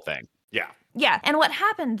it's a whole thing. Yeah. Yeah, and what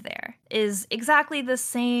happened there is exactly the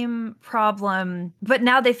same problem, but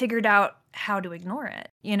now they figured out how to ignore it.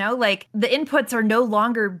 The inputs are no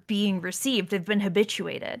longer being received. They've been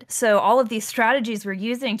habituated. So all of these strategies we're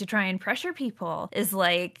using to try and pressure people is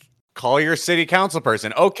call your city council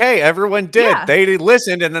person. Okay, everyone did. Yeah. They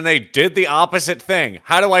listened and then they did the opposite thing.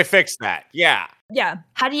 How do I fix that? Yeah. Yeah.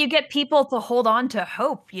 How do you get people to hold on to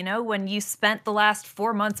hope, when you spent the last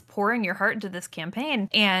 4 months pouring your heart into this campaign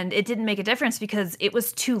and it didn't make a difference because it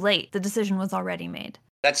was too late. The decision was already made.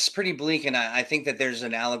 That's pretty bleak, and I think that there's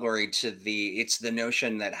an allegory to it's the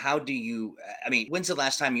notion that when's the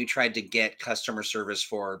last time you tried to get customer service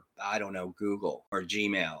for, I don't know, Google or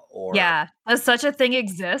Gmail or... Yeah, does such a thing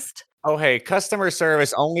exist? Oh, hey, customer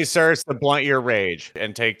service only serves to blunt your rage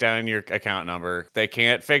and take down your account number. They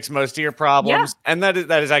can't fix most of your problems. Yeah. And that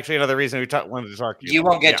is actually another reason we wanted to talk to you. You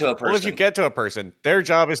won't get to a person. Well, if you get to a person, their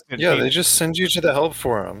job is to... Yeah, they just send you to the help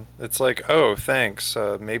forum. It's like, oh, thanks.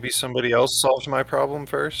 Maybe somebody else solved my problem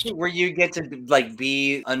first. Where you get to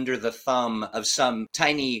be under the thumb of some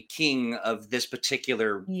tiny king of this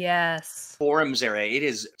particular forums area. It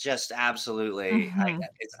is just absolutely,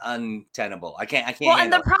 it's untenable. I can't Well,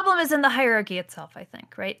 and the problem is in the hierarchy itself, I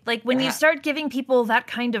think, right? When you start giving people that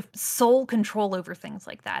kind of sole control over things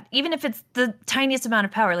like that, even if it's the tiniest amount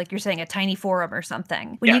of power, like you're saying, a tiny forum or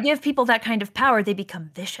something, when you give people that kind of power, they become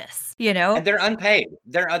vicious, And they're unpaid.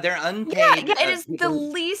 They're unpaid. Yeah, it is the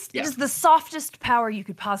least, it is the softest power you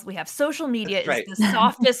could possibly have. Social media is the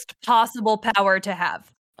softest possible power to have.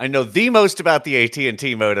 I know the most about the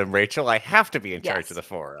AT&T modem, Rachel. I have to be in charge of the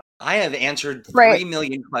forum. I have answered 3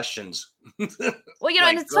 million questions. Well,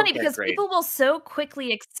 and it's funny because people will so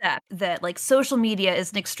quickly accept that social media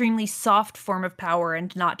is an extremely soft form of power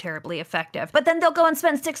and not terribly effective. But then they'll go and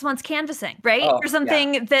spend 6 months canvassing, right? For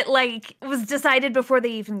something that was decided before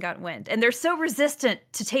they even got wind. And they're so resistant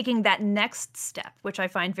to taking that next step, which I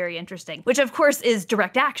find very interesting, which of course is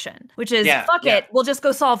direct action, which is fuck it, we'll just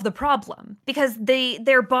go solve the problem. Because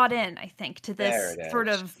they're bought in, I think, to this sort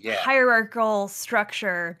of hierarchical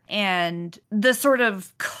structure and the sort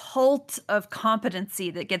of cult of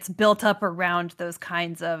competency that gets built up around those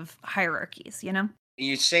kinds of hierarchies,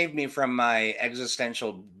 You saved me from my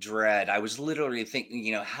existential dread. I was literally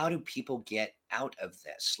thinking, how do people get out of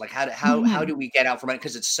this? How do we get out from it?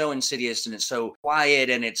 Because it's so insidious and it's so quiet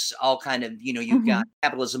and it's all kind of, you've got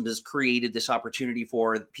capitalism has created this opportunity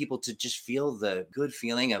for people to just feel the good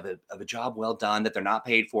feeling of a job well done that they're not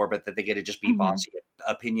paid for, but that they get to just be bossy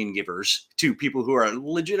opinion givers to people who are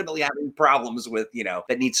legitimately having problems with,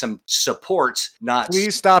 that need some support.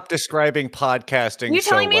 Please stop describing podcasting. You're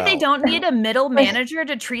telling me they don't need a middle manager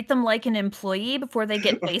to treat them like an employee before they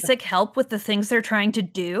get basic help with the things they're trying to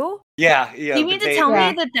do? Yeah. You mean to tell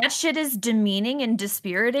me that shit is demeaning and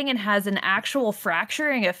dispiriting and has an actual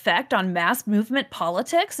fracturing effect on mass movement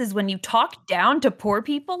politics is when you talk down to poor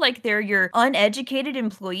people like they're your uneducated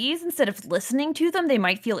employees instead of listening to them, they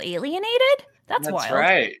might feel alienated? That's wild.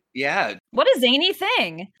 Right. Yeah. What a zany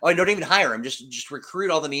thing. Oh, I don't even hire them. Just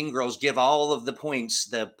recruit all the mean girls. Give all of the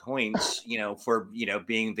points. For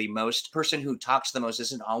being the most person who talks the most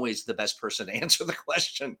isn't always the best person to answer the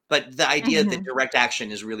question. But the idea that direct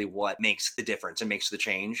action is really what makes the difference and makes the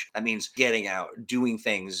change. That means getting out, doing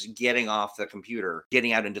things, getting off the computer,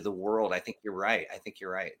 getting out into the world. I think you're right.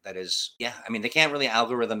 That is, yeah. I mean, they can't really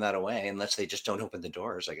algorithm that away unless they just don't open the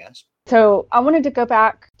doors, I guess. So I wanted to go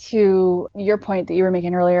back to your point that you were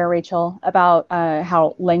making earlier, Rachel, about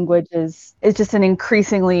how language is just an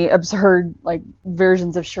increasingly absurd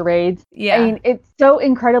versions of charades. Yeah. I mean, it's so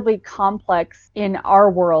incredibly complex in our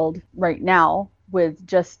world right now with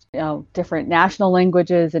just different national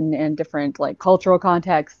languages and different cultural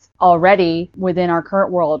contexts already within our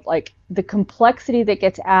current world. Like the complexity that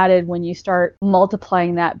gets added when you start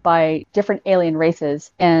multiplying that by different alien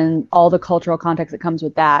races and all the cultural context that comes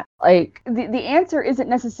with that. Like the answer isn't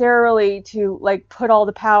necessarily to put all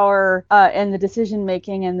the power and the decision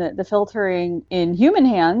making and the filtering in human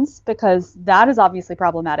hands, because that is obviously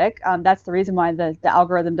problematic. That's the reason why the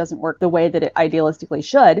algorithm doesn't work the way that it idealistically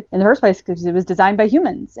should in the first place, because it was designed by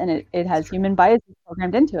humans and it has human biases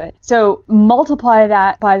programmed into it. So multiply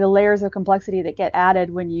that by the layers of complexity that get added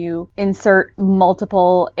when you insert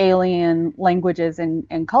multiple alien languages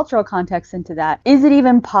and cultural contexts into that. Is it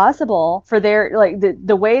even possible for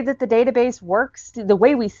the way that the database works, the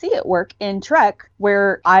way we see it work in Trek,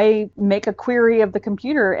 where I make a query of the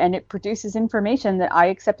computer and it produces information that I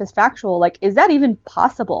accept as factual? Is that even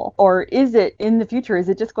possible? Or is it in the future, is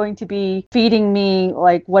it just going to be feeding me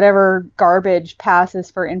whatever garbage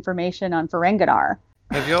passes for information on Ferenginar?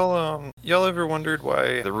 Have y'all ever wondered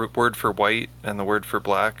why the root word for white and the word for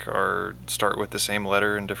black start with the same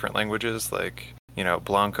letter in different languages?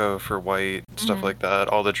 Blanco for white, stuff like that.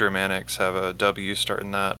 All the Germanics have a W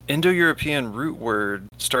starting that. Indo-European root word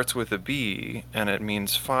starts with a B and it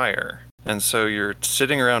means fire. And so you're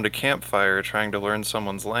sitting around a campfire trying to learn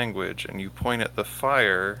someone's language and you point at the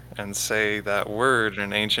fire and say that word in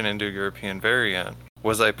an ancient Indo-European variant.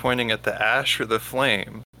 Was I pointing at the ash or the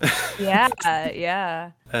flame? Yeah,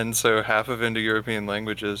 yeah. And so half of Indo-European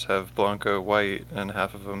languages have Blanco white and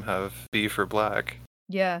half of them have B for black.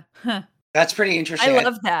 Yeah. Huh. That's pretty interesting. I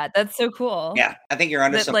love that. That's so cool. Yeah, I think you're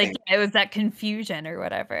onto something. It was that confusion or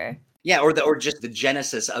whatever. Yeah, or just the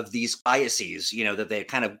genesis of these biases, that they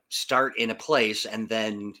kind of start in a place and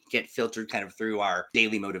then get filtered kind of through our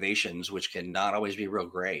daily motivations, which can not always be real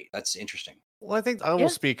great. That's interesting. Well, I think I will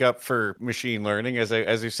speak up for machine learning.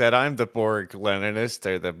 As you said, I'm the Borg Leninist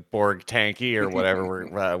or the Borg Tanky or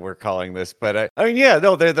whatever we're calling this. But they're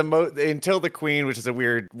the until the Queen, which is a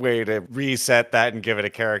weird way to reset that and give it a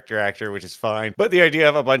character actor, which is fine. But the idea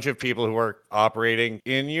of a bunch of people who are operating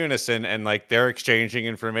in unison and they're exchanging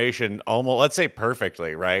information almost, let's say,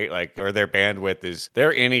 perfectly, right? Or their bandwidth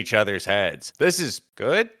they're in each other's heads. This is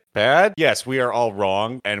good. Bad? Yes, we are all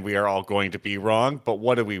wrong and we are all going to be wrong, but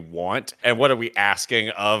what do we want? And what are we asking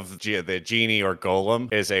of the genie or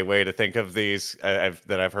golem is a way to think of these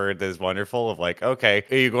that I've heard that is wonderful of okay,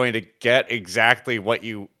 are you going to get exactly what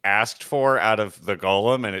you asked for out of the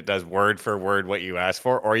golem and it does word for word what you asked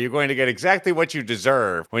for? Or are you going to get exactly what you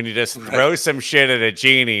deserve when you just throw some shit at a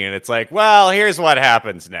genie and it's well, here's what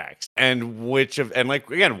happens next? And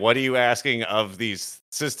again, what are you asking of these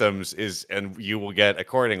systems and you will get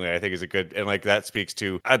accordingly, I think is a good, and that speaks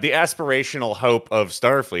to the aspirational hope of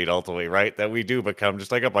Starfleet ultimately, right? That we do become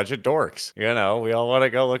just a bunch of dorks. We all want to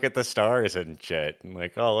go look at the stars and shit and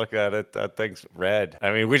oh, look at it, that thing's red.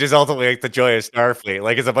 I mean, which is ultimately the joy of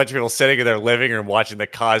Starfleet. It's a bunch of people sitting in their living room watching the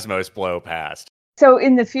cosmos blow past. So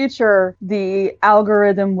in the future, the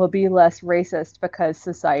algorithm will be less racist because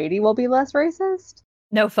society will be less racist?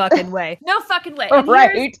 No fucking way. No fucking way. And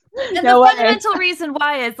right. And the fundamental reason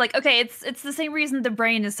why is okay, it's the same reason the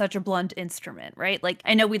brain is such a blunt instrument, right?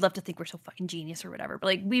 I know we love to think we're so fucking genius or whatever,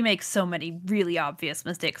 but we make so many really obvious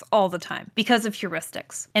mistakes all the time because of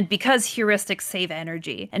heuristics. And because heuristics save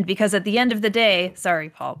energy. And because at the end of the day, sorry,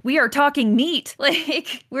 Paul, we are talking meat.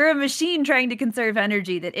 We're a machine trying to conserve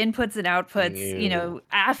energy that inputs and outputs,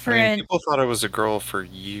 afferent. People thought I was a girl for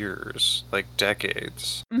years,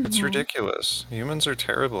 decades. Mm-hmm. It's ridiculous. Humans are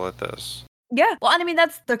terrible at this. Yeah. Well, and I mean,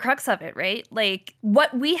 that's the crux of it, right?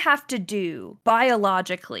 What we have to do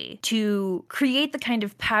biologically to create the kind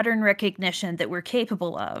of pattern recognition that we're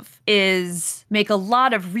capable of is make a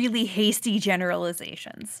lot of really hasty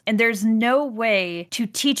generalizations. And there's no way to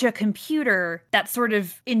teach a computer that sort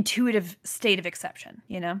of intuitive state of exception,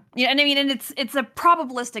 Yeah, and I mean, and it's a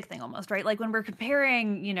probabilistic thing almost, right? When we're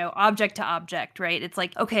comparing, object to object, right? It's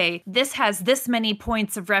okay, this has this many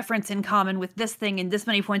points of reference in common with this thing and this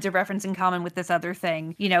many points of reference in common wrong with this other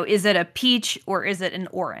thing? You know, is it a peach or is it an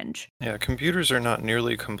orange? Yeah, computers are not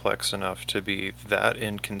nearly complex enough to be that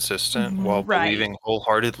inconsistent while Right. believing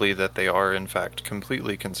wholeheartedly that they are, in fact,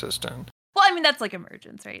 completely consistent. Well, I mean, that's like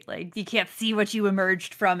emergence, right? Like, you can't see what you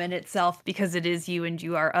emerged from in itself because it is you and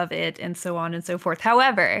you are of it, and so on and so forth.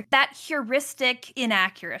 However, that heuristic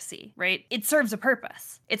inaccuracy, right? It serves a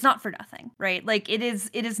purpose. It's not for nothing, right? Like, it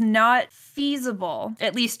is not feasible,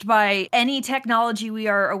 at least by any technology we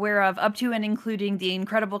are aware of, up to and including the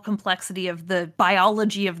incredible complexity of the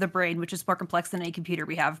biology of the brain, which is more complex than any computer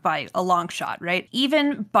we have by a long shot, right?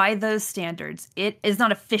 Even by those standards, it is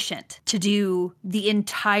not efficient to do the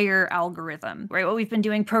entire algorithm, right? What we've been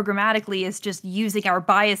doing programmatically is just using our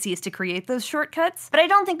biases to create those shortcuts. But I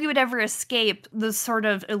don't think we would ever escape those sort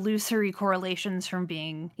of illusory correlations from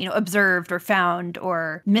being, you know, observed or found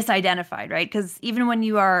or misidentified, right? Because even when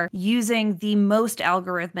you are using the most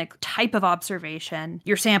algorithmic type of observation,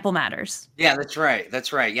 your sample matters. Yeah, that's right.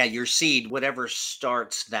 That's right. Yeah, your seed, whatever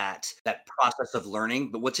starts that process of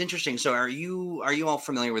learning. But what's interesting, so are you all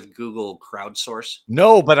familiar with Google crowdsource?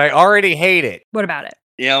 No, but I already hate it. What about it?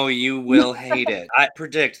 Yeah, you will hate it. I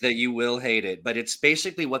predict that you will hate it. But it's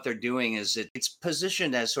basically what they're doing is it's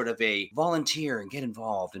positioned as sort of a volunteer and get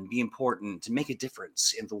involved and be important to make a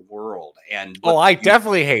difference in the world. And Oh, I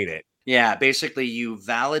definitely hate it. yeah, basically you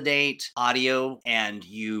validate audio and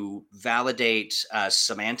you validate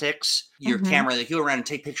semantics. Your camera, you go around and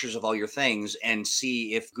take pictures of all your things and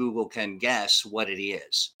see if Google can guess what it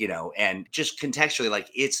is, you know, and just contextually, like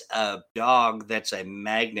it's a dog that's a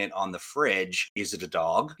magnet on the fridge. Is it a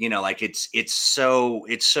dog? You know, like it's so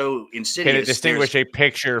insidious. Can it distinguish a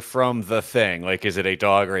picture from the thing? Like, is it a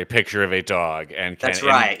dog or a picture of a dog? And That's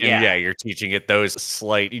right, and yeah. you're teaching it those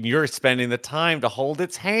slight. You're spending the time to hold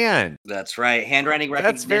its hand. That's right. Handwriting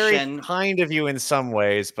That's recognition. very kind of you in some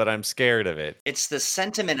ways, but I'm scared of it. It's the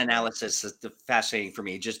sentiment analysis that's fascinating for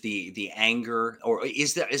me. Just the anger, or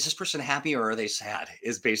is this person happy or are they sad?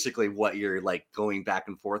 Is basically what you're like going back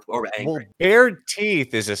and forth or angry. Well, bared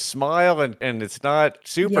teeth is a smile, and it's not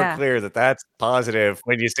super clear that that's positive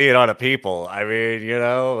when you see it on a people. I mean, you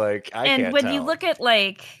know, like I can't And when tell. you look at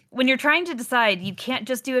like when you're trying to decide, you can't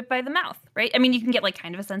just do it by the mouth, right? I mean, you can get like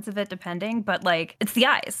kind of a sense of it depending, but like it's the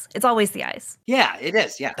eyes. It's always the eyes. Yeah, it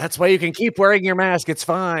is. Yeah. That's why you can keep wearing your mask. It's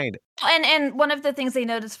fine. And one of the things they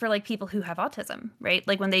notice for like people who have autism, right?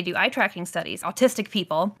 Like when they do eye tracking studies, autistic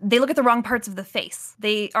people, they look at the wrong parts of the face.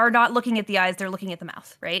 They are not looking at the eyes, they're looking at the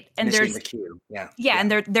mouth, right? And Missing there's the cue. Yeah. Yeah,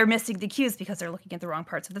 and they're missing the cues because they're looking at the wrong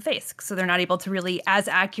parts of the face. So they're not able to really as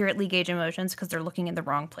accurately gauge emotions because they're looking in the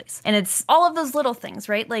wrong place. And it's all of those little things,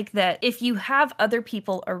 right? Like that if you have other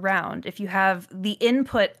people around, if you have the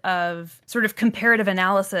input of sort of comparative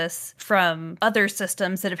analysis from other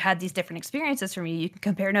systems that have had these different experiences from you can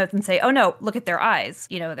compare notes and say, oh no, look at their eyes.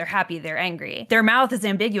 You know, they're happy, they're angry. Their mouth is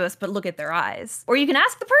ambiguous, but look at their eyes. Or you can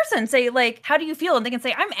ask the person, say like, how do you feel? And they can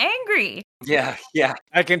say, I'm angry. Yeah. Yeah.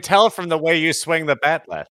 I can tell from the way you swing the bat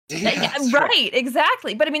left. Yeah, right,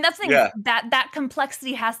 exactly. But I mean, that's the thing, that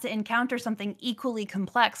complexity has to encounter something equally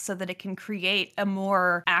complex so that it can create a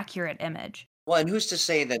more accurate image. Well, and who's to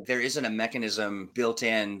say that there isn't a mechanism built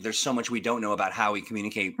in? There's so much we don't know about how we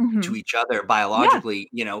communicate to each other biologically,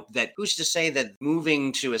 you know, that who's to say that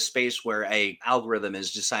moving to a space where a algorithm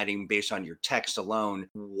is deciding based on your text alone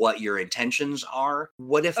what your intentions are?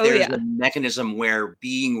 What if there's a mechanism where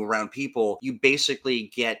being around people, you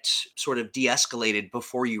basically get sort of de-escalated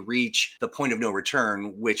before you reach the point of no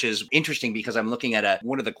return, which is interesting because I'm looking at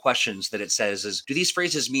one of the questions that it says is, do these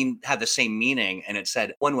phrases have the same meaning? And it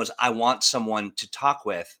said, one was, I want someone to talk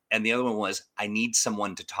with, and the other one was, I need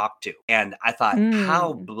someone to talk to. And I thought,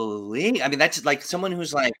 how bleak. I mean, that's like someone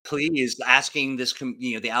who's like, please asking this,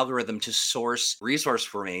 the algorithm to source resource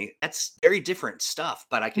for me. That's very different stuff,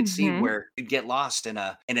 but I could see where you'd get lost in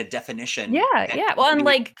a definition. Yeah. Well, and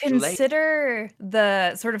like consider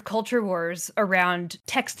the sort of culture wars around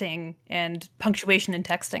texting and punctuation in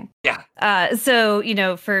texting. Yeah. So, you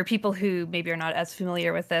know, for people who maybe are not as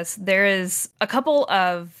familiar with this, there is a couple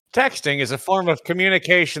of Texting is a form of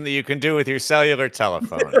communication that you can do with your cellular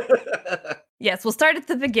telephone. Yes, we'll start at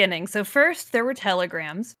the beginning. So first, there were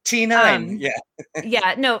telegrams. T9,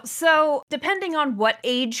 So depending on what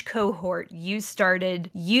age cohort you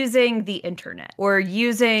started using the internet or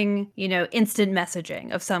using, you know, instant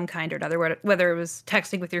messaging of some kind or another, whether it was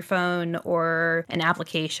texting with your phone or an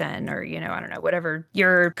application or, you know, I don't know, whatever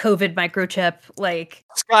your COVID microchip, like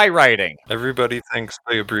Skywriting. Everybody thinks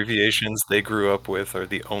the abbreviations they grew up with are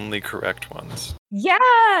the only correct ones.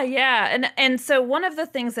 Yeah. And so one of the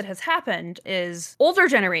things that has happened is older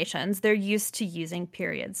generations, they're used to using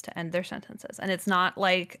periods to end their sentences. And it's not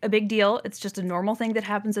like a big deal. It's just a normal thing that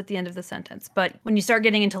happens at the end of the sentence. But when you start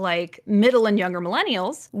getting into like middle and younger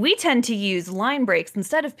millennials, we tend to use line breaks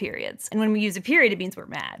instead of periods. And when we use a period, it means we're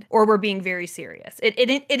mad or we're being very serious. It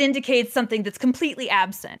indicates something that's completely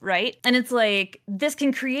absent, right? And it's like, this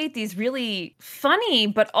can create these really funny,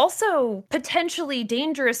 but also potentially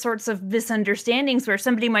dangerous sorts of misunderstandings where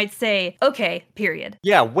somebody might say, okay, period.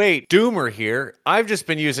 Yeah, wait, Doomer here. I've just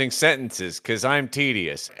been using sentences because I'm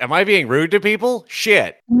tedious. Am I being rude to people?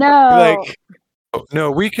 Shit. No. Like, Oh,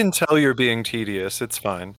 no, we can tell you're being tedious. It's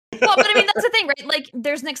fine. Well, but I mean, that's the thing, right? Like,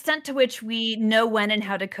 there's an extent to which we know when and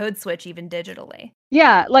how to code switch, even digitally.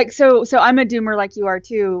 Yeah, like so I'm a doomer like you are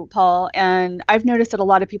too, Paul, and I've noticed that a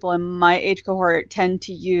lot of people in my age cohort tend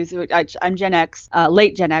to use, I'm Gen X,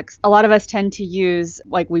 late Gen X. A lot of us tend to use,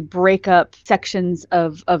 like, we break up sections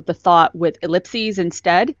of the thought with ellipses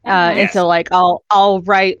instead. And so like I'll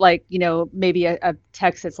write, like, you know, maybe a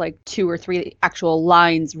text that's like 2 or 3 actual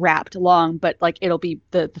lines wrapped long, but like it'll be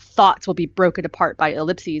the thoughts will be broken apart by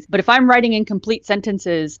ellipses. But if I'm writing incomplete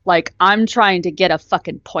sentences, like I'm trying to get a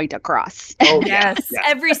fucking point across. Oh, Yes. yeah.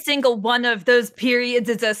 Every single one of those periods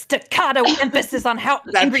is a staccato emphasis on how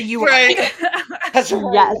angry you right. are. That's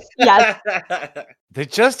right. Yes. they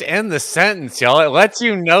just end the sentence, y'all. It lets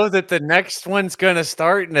you know that the next one's gonna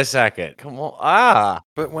start in a second. Come on.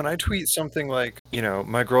 But when I tweet something like, you know,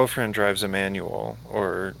 my girlfriend drives a manual,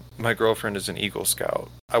 or my girlfriend is an Eagle Scout,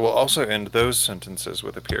 I will also end those sentences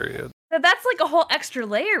with a period. That's like a whole extra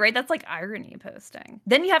layer, right? That's like irony posting.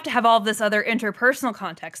 Then you have to have all this other interpersonal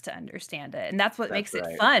context to understand it. And that's what makes it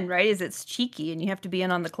fun, right? Is it's cheeky and you have to be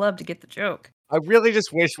in on the club to get the joke. I really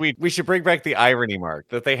just wish we should bring back the irony mark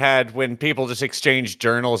that they had when people just exchanged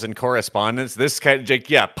journals and correspondence. This kind of, like,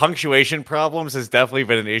 yeah, punctuation problems has definitely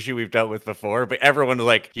been an issue we've dealt with before, but everyone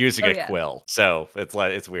like using a quill. So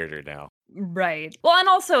it's weirder now. Right. Well, and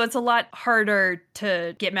also it's a lot harder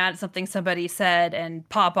to get mad at something somebody said and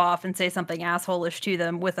pop off and say something asshole-ish to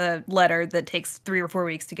them with a letter that takes 3 or 4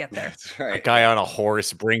 weeks to get there. That's right. A guy on a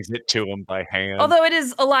horse brings it to him by hand. Although it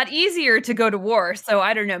is a lot easier to go to war, so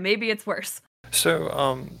I don't know, maybe it's worse.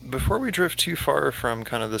 So, before we drift too far from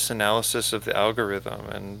kind of this analysis of the algorithm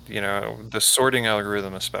and, you know, the sorting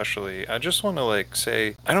algorithm especially, I just want to, like,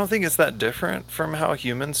 say, I don't think it's that different from how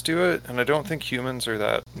humans do it, and I don't think humans are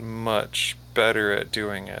that much better at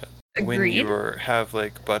doing it. When Agreed. you have,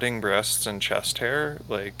 like, budding breasts and chest hair,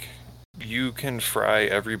 like, you can fry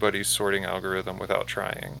everybody's sorting algorithm without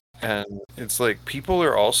trying. And it's like, people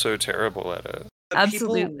are also terrible at it.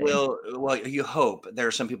 Absolutely. People will, well, you hope. There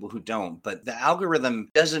are some people who don't, but the algorithm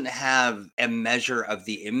doesn't have a measure of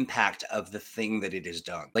the impact of the thing that it has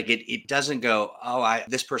done. Like it doesn't go, oh,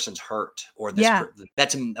 this person's hurt, or this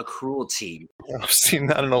that's a cruelty. I've seen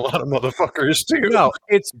that in a lot of motherfuckers too. No,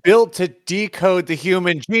 it's built to decode the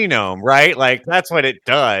human genome, right? Like that's what it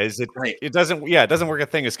does. It doesn't work a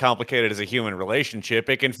thing as complicated as a human relationship.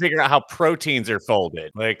 It can figure out how proteins are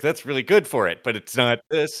folded. Like that's really good for it, but it's not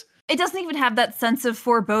this. It doesn't even have that sense of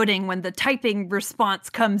foreboding when the typing response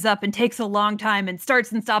comes up and takes a long time and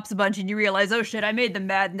starts and stops a bunch and you realize, oh shit, I made them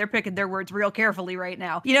mad and they're picking their words real carefully right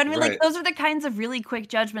now. You know what I mean? Right. Like those are the kinds of really quick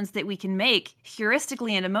judgments that we can make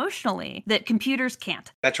heuristically and emotionally that computers can't.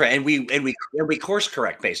 That's right. And we course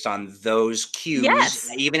correct based on those cues,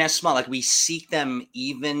 even as small, like we seek them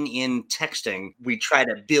even in texting. We try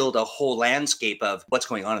to build a whole landscape of what's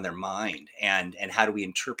going on in their mind and how do we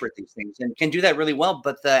interpret these things, and can do that really well.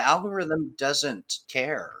 But the algorithm doesn't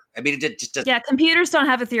care. I mean, it just doesn't. Yeah, computers don't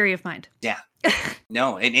have a theory of mind. Yeah.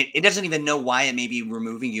 No, and it doesn't even know why it may be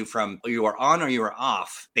removing you from you are on or you are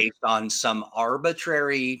off based on some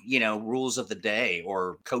arbitrary, rules of the day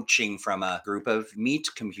or coaching from a group of meat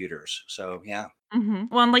computers. So, yeah. Mm-hmm.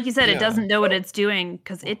 Well, and like you said, it doesn't know what it's doing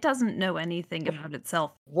because it doesn't know anything about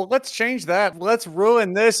itself. Well, let's change that. Let's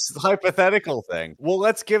ruin this hypothetical thing. Well,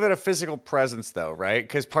 let's give it a physical presence, though, right?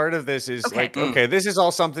 Because part of this is this is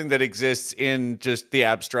all something that exists in just the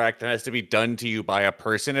abstract and has to be done to you by a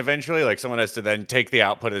person eventually. Like someone has to then take the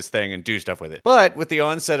output of this thing and do stuff with it. But with the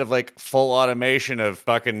onset of like full automation of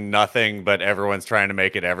fucking nothing, but everyone's trying to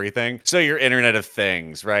make it everything. So your Internet of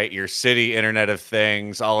Things, right? Your city Internet of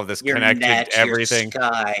Things, all of this Your connected net, everything. Your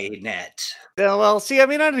Skynet. Yeah, well, see, I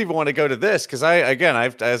mean, I don't even want to go to this because I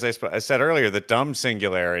said earlier, the dumb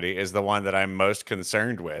singularity is the one that I'm most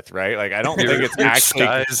concerned with, right? Like, I don't think it's Your actually,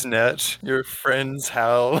 skies net, your friends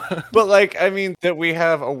hell. but like, I mean, that we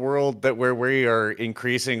have a world that where we are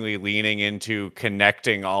increasingly leaning into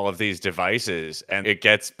connecting all of these devices, and it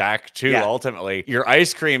gets back to Yeah. ultimately your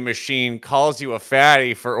ice cream machine calls you a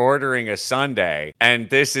fatty for ordering a sundae, and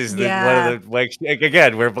this is one of the like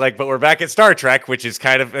again, but we're back at Star Trek, which is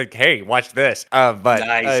kind of like, hey, watch this.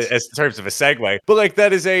 Nice. As in terms of a segue, but like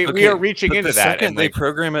that is we are reaching but into the that, second and they like,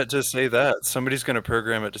 program it to say that, somebody's going to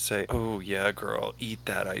program it to say, "Oh yeah, girl, eat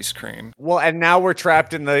that ice cream." well, and now we're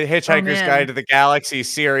trapped in the Hitchhiker's man. Guide to the Galaxy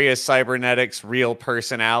serious cybernetics real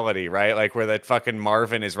personality, right? Like where that fucking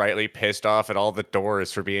Marvin is rightly pissed off at all the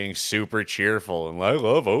doors for being super cheerful and I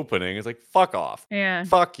love opening. It's like, fuck off. Yeah.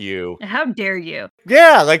 Fuck you. How dare you?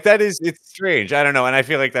 Yeah, like it's strange. I don't know. And I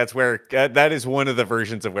feel like that's where, that is one of the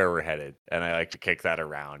versions of where we're headed. And I like to kick that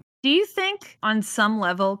around. Do you think on some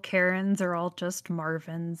level Karens are all just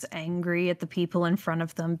Marvins angry at the people in front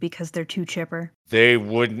of them because they're too chipper? They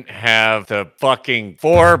wouldn't have the fucking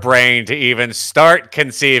forebrain to even start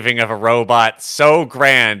conceiving of a robot so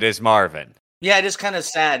grand as Marvin. Yeah, it is kind of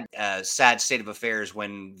sad state of affairs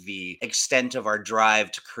when the extent of our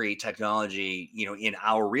drive to create technology, in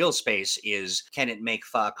our real space is, can it make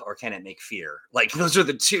fuck or can it make fear? Like, those are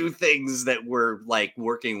the two things that we're like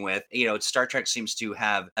working with. Star Trek seems to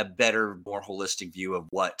have a better, more holistic view of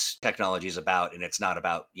what technology is about. And it's not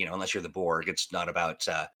about, unless you're the Borg, it's not about,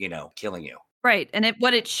 killing you. Right. And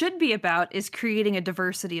what it should be about is creating a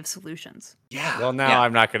diversity of solutions. Yeah. Well, now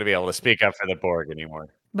I'm not going to be able to speak up for the Borg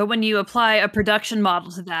anymore. But when you apply a production model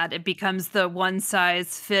to that, it becomes the one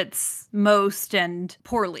size fits most and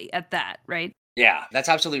poorly at that, right? Yeah, that's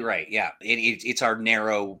absolutely right. Yeah, it's our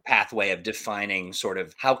narrow pathway of defining sort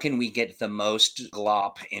of how can we get the most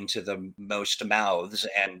glop into the most mouths,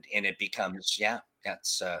 and it becomes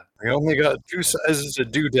that's We only got two sizes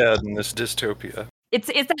of doodad in this dystopia. It's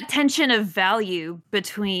that tension of value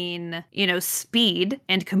between, speed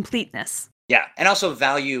and completeness. Yeah, and also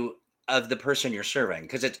value of the person you're serving,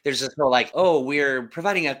 because there's this whole like, oh, we're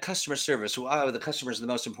providing a customer service. Oh, the customer is the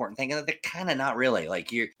most important thing, and they're kind of not really.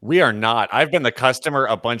 Like We are not. I've been the customer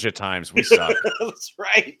a bunch of times. We suck. That's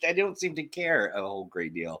right. I don't seem to care a whole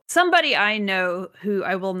great deal. Somebody I know who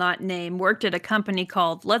I will not name worked at a company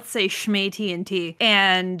called, let's say, Schmay TNT.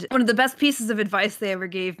 And one of the best pieces of advice they ever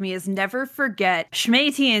gave me is never forget Schmay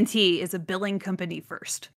TNT is a billing company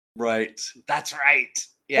first. Right. That's right.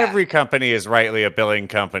 Yeah. Every company is rightly a billing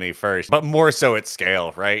company first, but more so at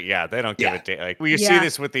scale, right? Yeah, they don't give a damn. Like we see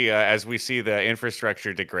this with the as we see the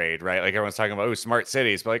infrastructure degrade, right? Like everyone's talking about smart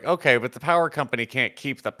cities, but like okay, but the power company can't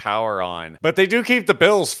keep the power on, but they do keep the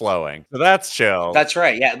bills flowing, so that's chill. That's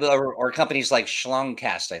right. Yeah, or companies like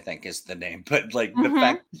Schlongcast, I think is the name, but like the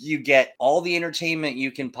fact you get all the entertainment you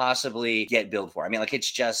can possibly get billed for. I mean, like it's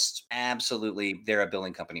just absolutely they're a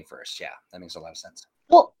billing company first. Yeah, that makes a lot of sense.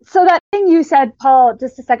 Well, so that thing you said, Paul,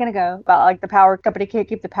 just a second ago about like the power company can't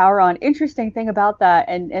keep the power on. Interesting thing about that,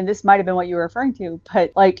 and this might have been what you were referring to,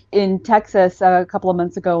 but like in Texas a couple of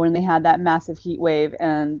months ago when they had that massive heat wave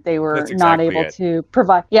and they were not able to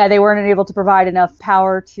provide, they weren't able to provide enough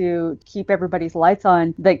power to keep everybody's lights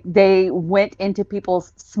on. Like they went into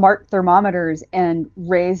people's smart thermometers and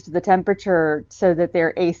raised the temperature so that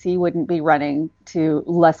their AC wouldn't be running to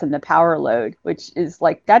lessen the power load, which is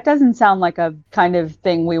like, that doesn't sound like a kind of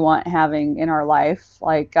thing we want having in our life.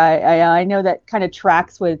 Like I know that kind of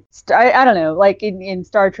tracks with I don't know, like in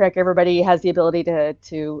Star Trek everybody has the ability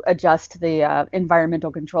to adjust the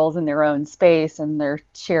environmental controls in their own space and their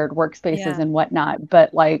shared workspaces and whatnot,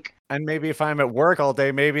 but like, and maybe if I'm at work all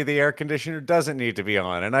day, maybe the air conditioner doesn't need to be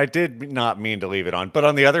on. And I did not mean to leave it on. But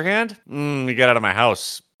on the other hand, you get out of my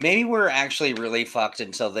house. Maybe we're actually really fucked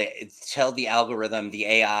until the algorithm, the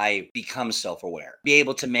AI, becomes self-aware, be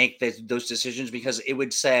able to make those decisions, because it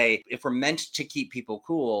would say, if we're meant to keep people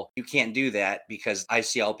cool, you can't do that because I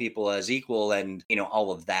see all people as equal and,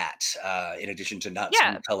 all of that, in addition to nuts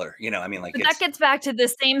and color, I mean, like, but that gets back to the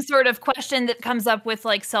same sort of question that comes up with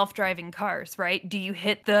like self-driving cars, right? Do you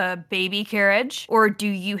hit the baby carriage or do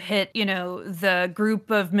you hit, the group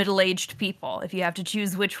of middle-aged people? If you have to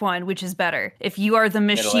choose which is better. If you are the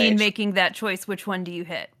machine making that choice, which one do you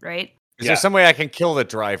hit, right? Is there some way I can kill the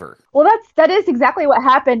driver? Well, that is exactly what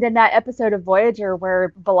happened in that episode of Voyager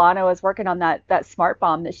where B'Elanna was working on that smart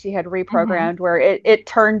bomb that she had reprogrammed, where it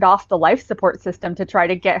turned off the life support system to try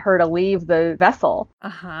to get her to leave the vessel.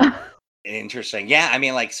 Interesting. Yeah, I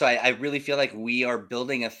mean, like, so I really feel like we are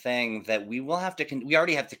building a thing that we will have to, we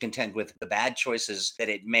already have to contend with the bad choices that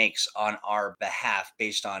it makes on our behalf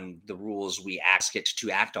based on the rules we ask it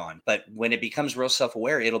to act on. But when it becomes real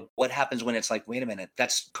self-aware, what happens when it's like, wait a minute,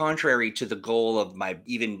 that's contrary to the goal of my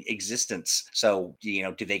even existence. So,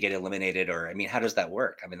 do they get eliminated, or, I mean, how does that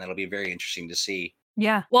work? I mean, that'll be very interesting to see.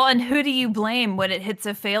 Yeah. Well, and who do you blame when it hits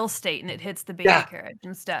a fail state and it hits the baby Yeah. carriage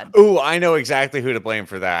instead? Ooh, I know exactly who to blame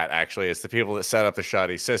for that, actually. It's the people that set up the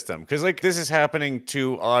shoddy system. Because, like, this is happening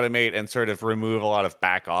to automate and sort of remove a lot of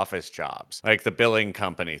back office jobs. Like the billing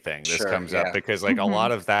company thing. This Sure, comes up yeah. because, like, a Mhm.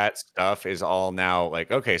 lot of that stuff is all now,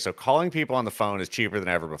 like, okay, so calling people on the phone is cheaper than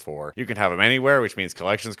ever before. You can have them anywhere, which means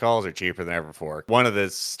collections calls are cheaper than ever before. One of the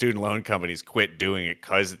student loan companies quit doing it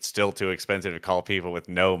because it's still too expensive to call people with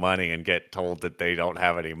no money and get told that they don't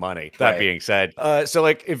have any money. That Right. being said, so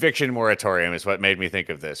like eviction moratorium is what made me think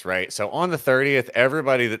of this, right? So on the 30th,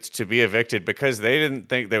 everybody that's to be evicted, because they didn't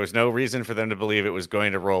think there was no reason for them to believe it was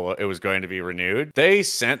going to be renewed, they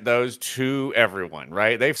sent those to everyone,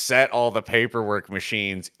 right? They've set all the paperwork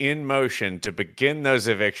machines in motion to begin those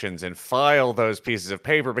evictions and file those pieces of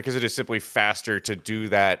paper, because it is simply faster to do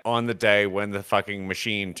that on the day when the fucking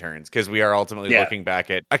machine turns, because we are ultimately Yeah. looking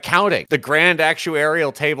back at accounting. The grand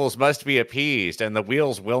actuarial tables must be appeased and the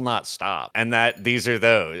wheels will not stop. And that these are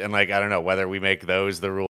those. And, like, I don't know whether we make those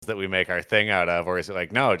the rules that we make our thing out of, or is it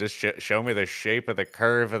like, no, just show me the shape of the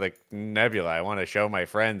curve of the nebula. I want to show my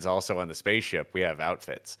friends also on the spaceship we have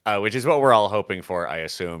outfits, which is what we're all hoping for, I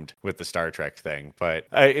assumed, with the Star Trek thing. But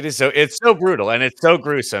it's so brutal and it's so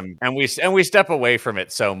gruesome, and we step away from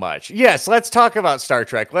it so much. Yes, let's talk about Star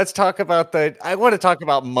Trek. Let's talk about I want to talk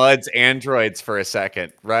about Mudd's androids for a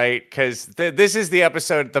second, right? Because this is the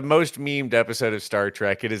episode, the most memed episode of Star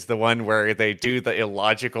Trek. It is the one where they do the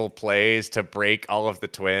illogical plays to break all of the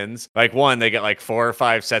twins. Like, one, they get like 4 or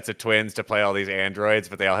 5 sets of twins to play all these androids,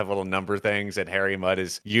 but they all have little number things, and Harry Mudd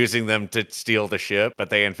is using them to steal the ship, but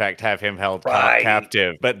they in fact have him held Right.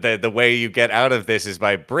 captive. But the way you get out of this is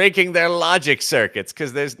by breaking their logic circuits,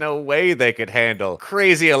 because there's no way they could handle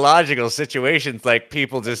crazy illogical situations like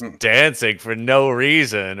people just dancing for no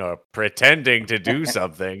reason or pretending to do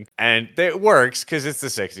something. And it works because it's the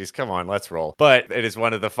 60s. Come on, let's roll. But it is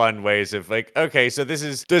one of the fun ways of, like, okay, so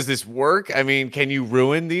does this work? I mean, can you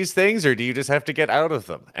ruin these things, or do you just have to get out of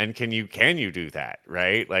them? And can you do that,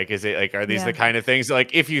 right? Like, is it like, are these Yeah. the kind of things,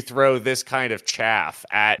 like, if you throw this kind of chaff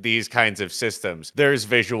at these kinds of systems, there's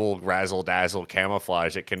visual razzle dazzle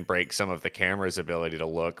camouflage that can break some of the camera's ability to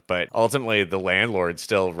look, but ultimately the landlord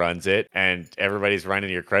still runs it, and everybody's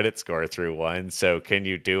running your credit score through one. So can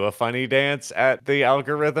you do a funny dance at the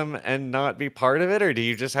algorithm and not be part of it, or do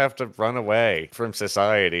you just have to run away from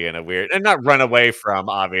society in a weird, and not run away from,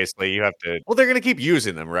 obviously you have to, well, they're going to keep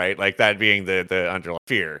using them, right? Like, that being the underlying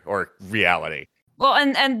fear or reality. Well,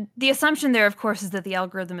 and the assumption there, of course, is that the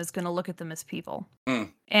algorithm is going to look at them as people.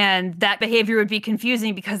 Mm. And that behavior would be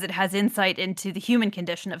confusing because it has insight into the human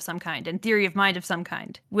condition of some kind and theory of mind of some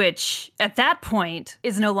kind, which at that point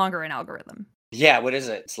is no longer an algorithm. Yeah, what is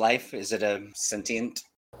it? It's life? Is it a sentient?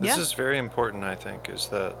 This Yeah. is very important, I think, is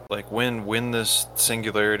that, like, when this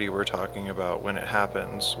singularity we're talking about, when it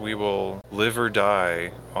happens, we will live or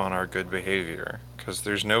die on our good behavior, because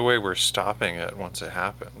there's no way we're stopping it once it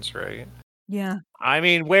happens, right? Yeah. I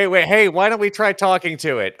mean, wait, hey, why don't we try talking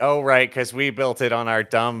to it? Oh, right, because we built it on our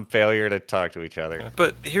dumb failure to talk to each other.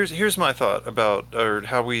 But here's my thought about, or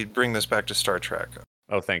how we bring this back to Star Trek.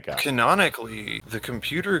 Oh, thank God. Canonically, the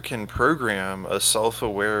computer can program a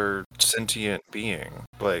self-aware sentient being,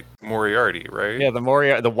 like Moriarty, right? Yeah,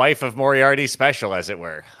 the wife of Moriarty special, as it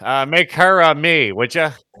were. Make her a me, would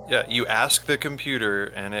ya? Yeah, you ask the computer,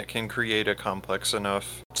 and it can create a complex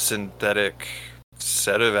enough synthetic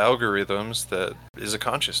set of algorithms that is a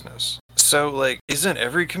consciousness. So, like, isn't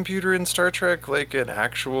every computer in Star Trek, like, an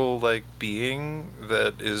actual, like, being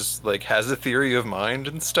that is, like, has a theory of mind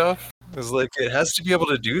and stuff? It's like, it has to be able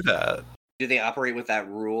to do that. Do they operate with that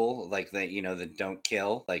rule, like the don't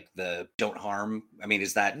kill, like the don't harm? I mean,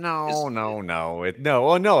 is that No. is-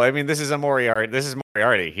 No. I mean, this is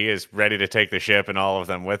Moriarty. He is ready to take the ship and all of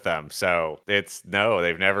them with them. So those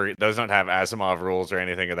don't have Asimov rules or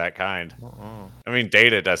anything of that kind. I mean,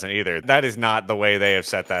 Data doesn't either. That is not the way they have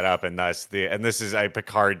set that up, and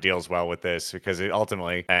Picard deals well with this, because it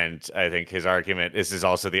ultimately, and I think this is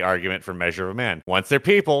also the argument for Measure of a Man. Once they're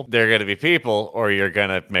people, they're going to be people, or you're going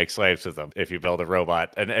to make slaves of them. If you build a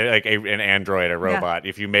robot, an android, a robot,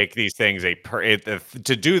 if you make these things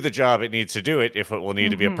to do the job it needs to do it, if it will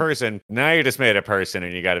need to be a person, now you just made a person,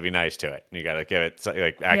 and you got to be nice to it. You got to give it,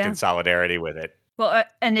 like, act in solidarity with it. Well,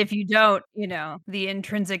 and if you don't, the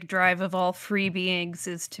intrinsic drive of all free beings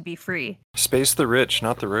is to be free. Space the rich,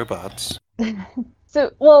 not the robots. So,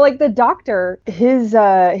 well, like the doctor, his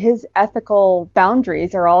ethical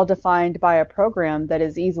boundaries are all defined by a program that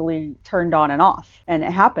is easily turned on and off, and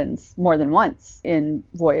it happens more than once in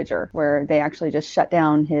Voyager, where they actually just shut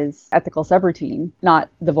down his ethical subroutine. Not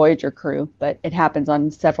the Voyager crew, but it happens on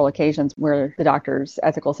several occasions where the doctor's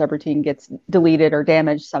ethical subroutine gets deleted or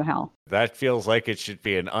damaged somehow. That feels like it should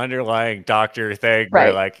be an underlying doctor thing. Where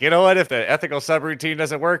Right. like, you know what? If the ethical subroutine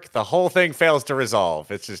doesn't work, the whole thing fails to resolve.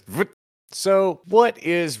 It's just. So, what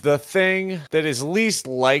is the thing that is least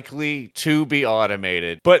likely to be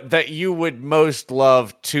automated, but that you would most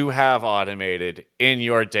love to have automated in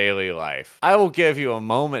your daily life? I will give you a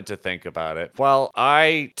moment to think about it while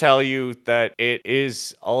I tell you that it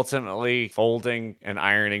is ultimately folding and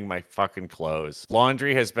ironing my fucking clothes.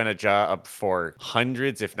 Laundry has been a job for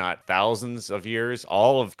hundreds, if not thousands of years,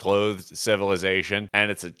 all of clothed civilization, and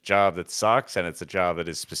it's a job that sucks, and it's a job that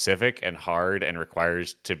is specific and hard and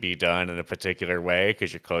requires to be done in a particular way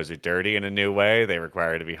because your clothes are dirty in a new way. They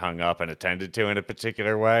require to be hung up and attended to in a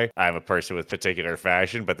particular way. I'm a person with particular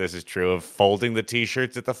fashion, but this is true of folding the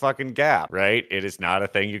t-shirts at the fucking Gap, right? It is not a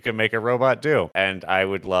thing you can make a robot do. And I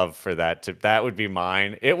would love for that would be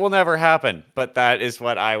mine. It will never happen, but that is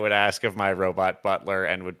what I would ask of my robot butler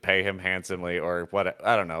and would pay him handsomely or what.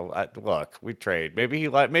 I don't know. Look, we trade.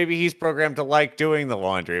 Maybe he's programmed to like doing the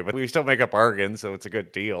laundry, but we still make a bargain, so it's a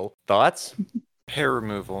good deal. Thoughts? Hair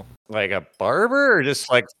removal. Like a barber or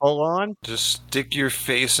just like full on? Just stick your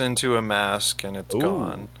face into a mask and it's Ooh.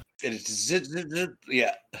 gone.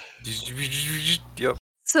 Yeah. Yep.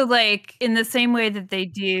 So, like, in the same way that they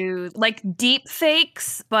do, like, deep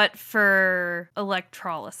fakes, but for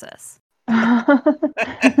electrolysis.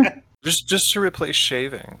 Just to replace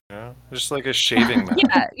shaving, just like a shaving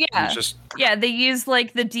mask. Yeah, they use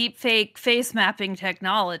like the deep fake face mapping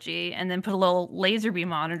technology and then put a little laser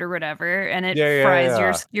beam on it or whatever, and it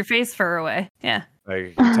fries your face fur away. Yeah. Like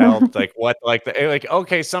you can tell,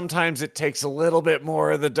 okay, sometimes it takes a little bit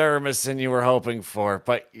more of the dermis than you were hoping for,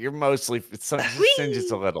 but you're mostly just a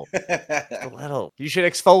little. Just a little. You should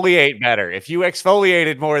exfoliate better. If you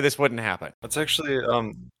exfoliated more, this wouldn't happen. That's actually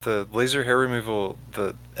the laser hair removal.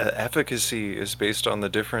 The efficacy is based on the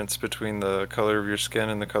difference between the color of your skin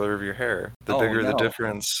and the color of your hair. The bigger the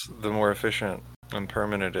difference, the more efficient and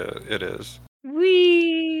permanent it is.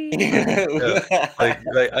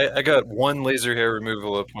 I got one laser hair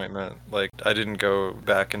removal appointment. Like, I didn't go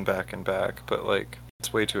back and back and back, but like,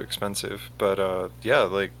 it's way too expensive. But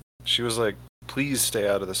she was like, please stay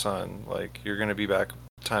out of the sun. Like, you're gonna be back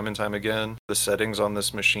time and time again. The settings on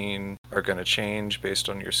this machine are gonna change based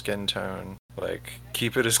on your skin tone. Like,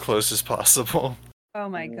 keep it as close as possible. Oh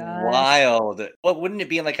my god! Wild. What wouldn't it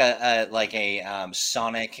be like a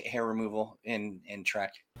sonic hair removal in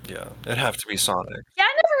Trek? Yeah, it'd have to be sonic. Yeah,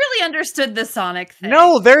 I never really understood the sonic thing.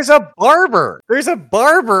 No, there's a barber. There's a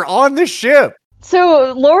barber on the ship.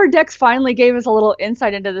 So Lower Decks finally gave us a little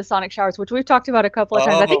insight into the sonic showers, which we've talked about a couple of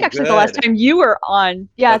times. I think actually the last time you were on,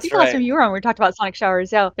 the last time you were on, we talked about sonic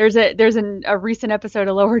showers. Yeah, there's a recent episode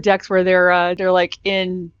of Lower Decks where they're like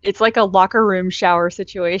it's like a locker room shower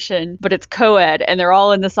situation, but it's co-ed, and they're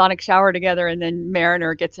all in the sonic shower together. And then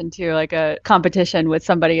Mariner gets into like a competition with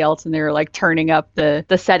somebody else, and they're like turning up the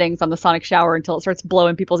settings on the sonic shower until it starts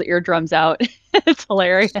blowing people's eardrums out. It's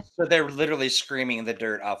hilarious. So they're literally screaming the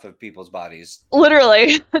dirt off of people's bodies.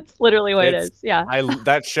 Literally. That's literally what it is. Yeah.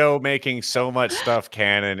 That show making so much stuff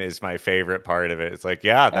canon is my favorite part of it. It's like,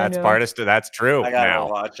 yeah, that's that's true. I gotta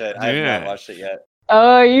watch it. I haven't watched it yet.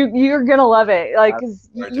 Oh, you're gonna love it. Like, cause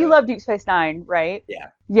you love Deep Space Nine, right? Yeah.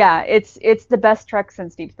 Yeah, it's the best Trek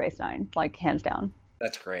since Deep Space Nine, like hands down.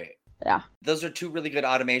 That's great. Yeah. Those are two really good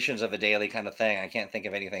automations of a daily kind of thing. I can't think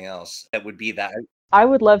of anything else that would be that. I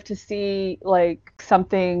would love to see like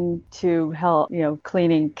something to help,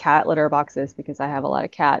 cleaning cat litter boxes, because I have a lot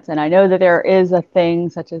of cats, and I know that there is a thing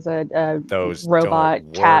such as a robot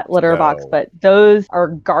cat litter box, but those are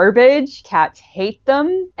garbage. Cats hate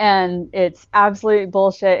them, and it's absolute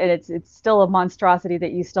bullshit, and it's still a monstrosity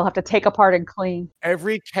that you still have to take apart and clean.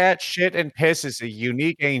 Every cat shit and piss is a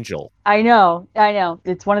unique angel. I know.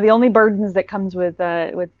 It's one of the only burdens that comes with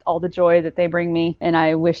all the joy that they bring me, and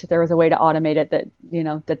I wish that there was a way to automate it that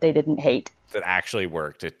they didn't hate. That actually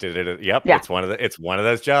worked. It did it. Yep. Yeah. It's one of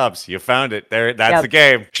those jobs. You found it there. That's the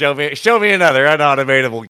game. Show me another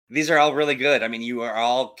unautomatable. These are all really good. I mean, you are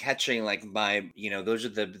all catching like my, those are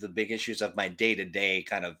the big issues of my day-to-day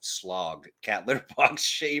kind of slog. Cat litter box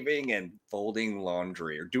shaving and folding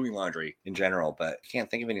laundry or doing laundry in general, but I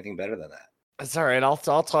can't think of anything better than that. It's all right. I'll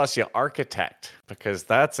toss you architect because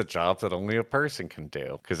that's a job that only a person can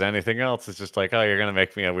do. Because anything else is just like, oh, you're gonna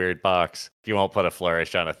make me a weird box. You won't put a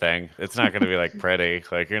flourish on a thing. It's not gonna be like pretty.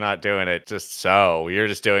 Like you're not doing it just so. You're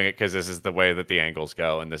just doing it because this is the way that the angles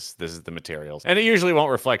go and this is the materials. And it usually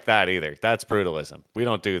won't reflect that either. That's brutalism. We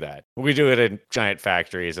don't do that. We do it in giant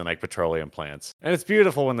factories and like petroleum plants. And it's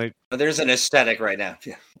beautiful when they. There's an aesthetic right now.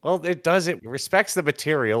 Yeah. Well, it does. It respects the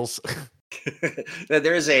materials.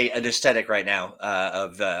 There is an aesthetic right now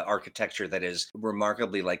of architecture that is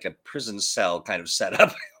remarkably like a prison cell kind of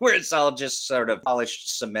setup, where it's all just sort of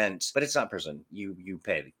polished cement, but it's not prison. You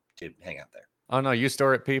pay to hang out there. Oh no, you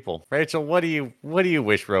store it, people. Rachel, what do you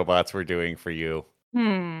wish robots were doing for you?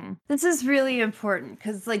 This is really important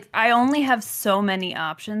because, like, I only have so many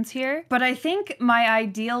options here, but I think my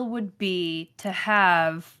ideal would be to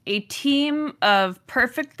have a team of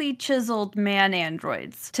perfectly chiseled man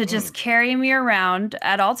androids to just carry me around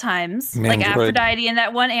at all times, like Mandroid. Aphrodite in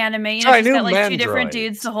that one anime. You Sorry, I know, she's knew got like two different Mandroid.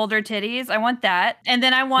 dudes to hold her titties. I want that, and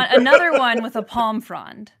then I want another one with a palm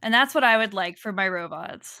frond, and that's what I would like for my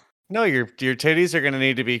robots. No, your titties are going to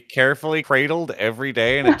need to be carefully cradled every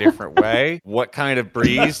day in a different way. What kind of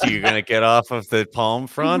breeze are you going to get off of the palm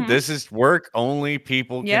front? Mhm. This is work only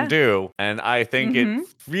people Yeah. can do. And I think it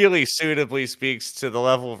really suitably speaks to the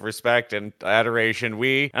level of respect and adoration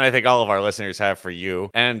we, and I think all of our listeners have for you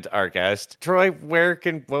and our guest. Troy, what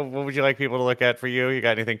would you like people to look at for you? You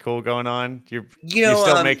got anything cool going on? You're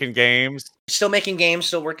still making games? Still making games,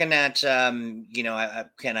 still working at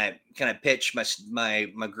can I pitch my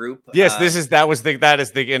group? Yes, that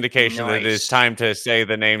is the indication that it is Nice. time to say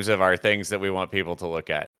the names of our things that we want people to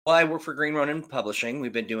look at. Well, I work for Green Ronin Publishing.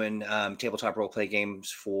 We've been doing tabletop roleplay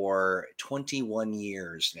games for 21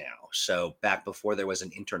 years now. So back before there was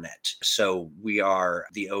an internet. So we are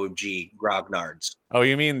the OG Grognards. Oh,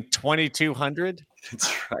 you mean 2200?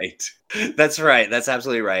 That's right. That's right. That's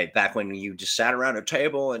absolutely right. Back when you just sat around a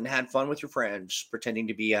table and had fun with your friends, pretending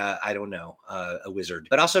to be, a wizard.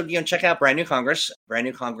 But also, check out Brand New Congress,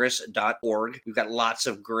 brandnewcongress.org. We've got lots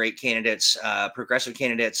of great candidates, progressive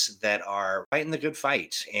candidates that are fighting the good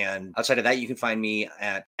fight. And outside of that, you can find me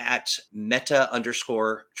at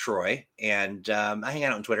meta_Troy. And I hang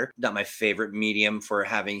out on Twitter. Not my favorite medium for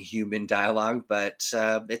having human dialogue, but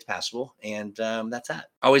it's passable. And that's that.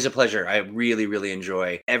 Always a pleasure. I really, really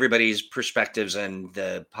enjoy everybody's perspectives, and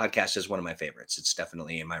the podcast is one of my favorites. It's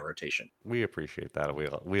definitely in my rotation. We appreciate that.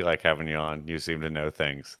 We like having you on. You seem to know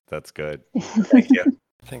things. That's good. Thank you.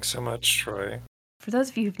 Thanks so much, Troy. For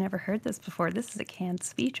those of you who've never heard this before, this is a canned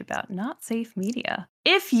speech about not safe media.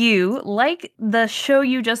 If you like the show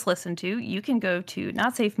you just listened to, you can go to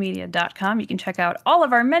notsafemedia.com. You can check out all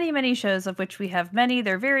of our many, many shows, of which we have many.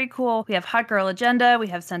 They're very cool. We have Hot Girl Agenda. We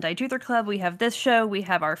have Sentai Truther Club. We have this show. We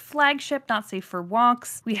have our flagship, Not Safe for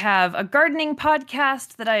Wonks. We have a gardening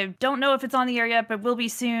podcast that I don't know if it's on the air yet, but will be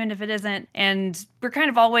soon if it isn't. And we're kind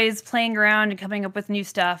of always playing around and coming up with new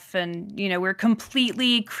stuff. And, we're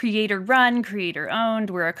completely creator-run, creator-owned.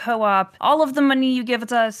 We're a co-op. All of the money you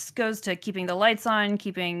give us goes to keeping the lights on,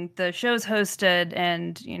 keeping the shows hosted,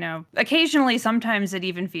 and, occasionally, sometimes it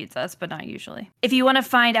even feeds us, but not usually. If you want to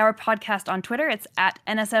find our podcast on Twitter, it's at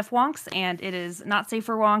NSF Wonks, and it is Not Safe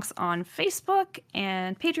for Wonks on Facebook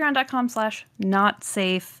and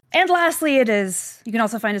patreon.com/notsafe. And lastly, you can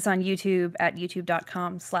also find us on YouTube at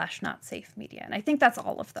youtube.com/notsafemedia. And I think that's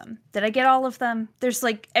all of them. Did I get all of them? There's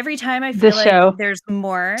every time I feel The show. there's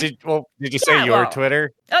more. Did you say your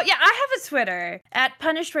Twitter? Oh, yeah, I have a Twitter at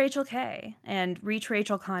Punished Rachel K and Reach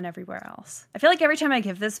Rachel Con everywhere else. I feel like every time I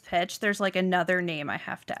give this pitch, there's another name I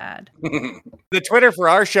have to add. The Twitter for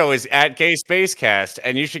our show is at Gay Spacecast,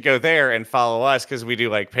 and you should go there and follow us because we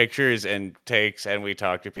do pictures and takes, and we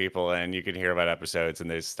talk to people, and you can hear about episodes and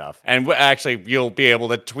this stuff. And actually, you'll be able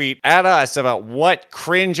to tweet at us about what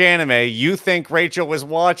cringe anime you think Rachel was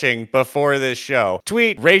watching before this show.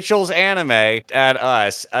 Tweet Rachel's anime at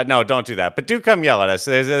us. No, don't do that, but do come yell at us.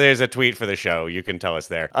 There's a tweet for the show. You can tell us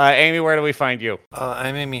there. Amy, where do we find you?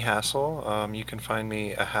 I'm Amy Hassel. You can find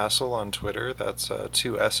me a Hassel on Twitter. That's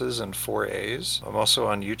 2 S's and 4 A's. I'm also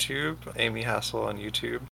on YouTube, Amy Hassel on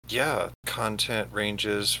YouTube. Yeah, content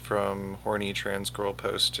ranges from horny trans girl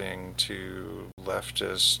posting to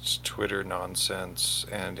leftist Twitter nonsense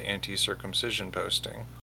and anti-circumcision posting.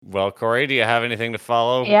 Well, Corey, do you have anything to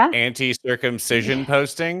follow? Yeah. Anti-circumcision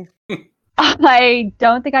posting? I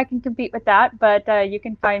don't think I can compete with that, but you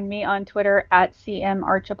can find me on Twitter at CM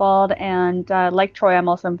Archibald. And like Troy, I'm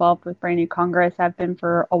also involved with Brand New Congress. I've been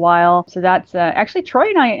for a while. So that's actually Troy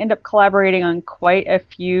and I end up collaborating on quite a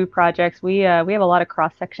few projects. We have a lot of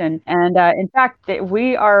cross section. And in fact,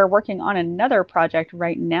 we are working on another project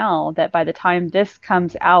right now that by the time this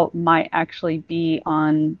comes out might actually be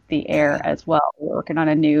on the air as well. We're working on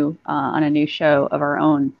a new show of our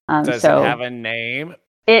own. Does it have a name?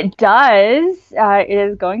 It does. It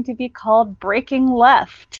is going to be called Breaking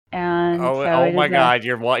Left. And oh my God,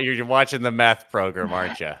 you're watching the meth program,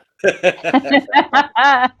 aren't you?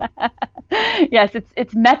 Yes,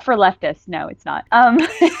 it's meth for leftists. No, it's not.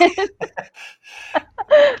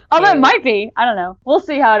 Although it might be. I don't know. We'll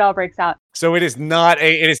see how it all breaks out. So it is not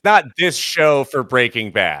this show for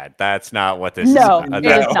Breaking Bad. That's not what this is. No, it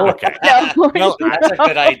is not. Okay. No, that's a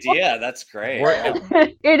good idea. That's great.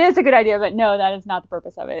 It is a good idea, but no, that is not the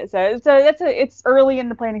purpose of it. So it's early in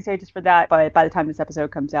the planning stages for that. But by the time this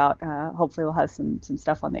episode comes out, hopefully we'll have some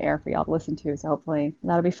stuff on the air for y'all to listen to. So hopefully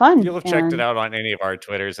that'll be fun. You'll have checked it out on any of our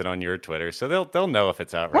Twitters and on your Twitter, so they'll know if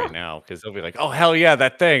it's out right now because they'll be like, "Oh hell yeah,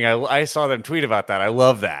 that thing! I saw them tweet about that. I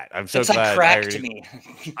love that. I'm so glad." Like crack to me.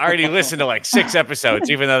 I already listened to like 6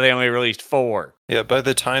 episodes, even though they only released 4. Yeah, by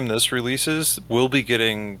the time this releases, we'll be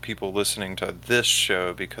getting people listening to this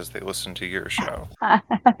show because they listen to your show.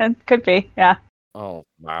 Could be, yeah. Oh,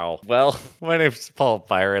 wow. Well, my name's Paul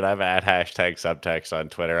Byron. I'm at #subtext on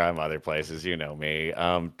Twitter. I'm other places. You know me.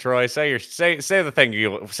 Troy, say the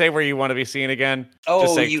thing say where you want to be seen again.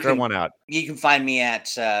 Oh, just throw one out. You can find me at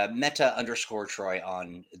meta_Troy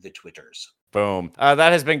on the Twitters. Boom.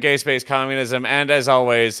 That has been Gay Space Communism. And as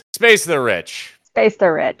always, space the rich. Space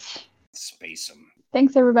the rich. Space them.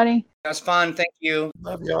 Thanks, everybody. That was fun. Thank you.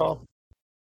 Love y'all.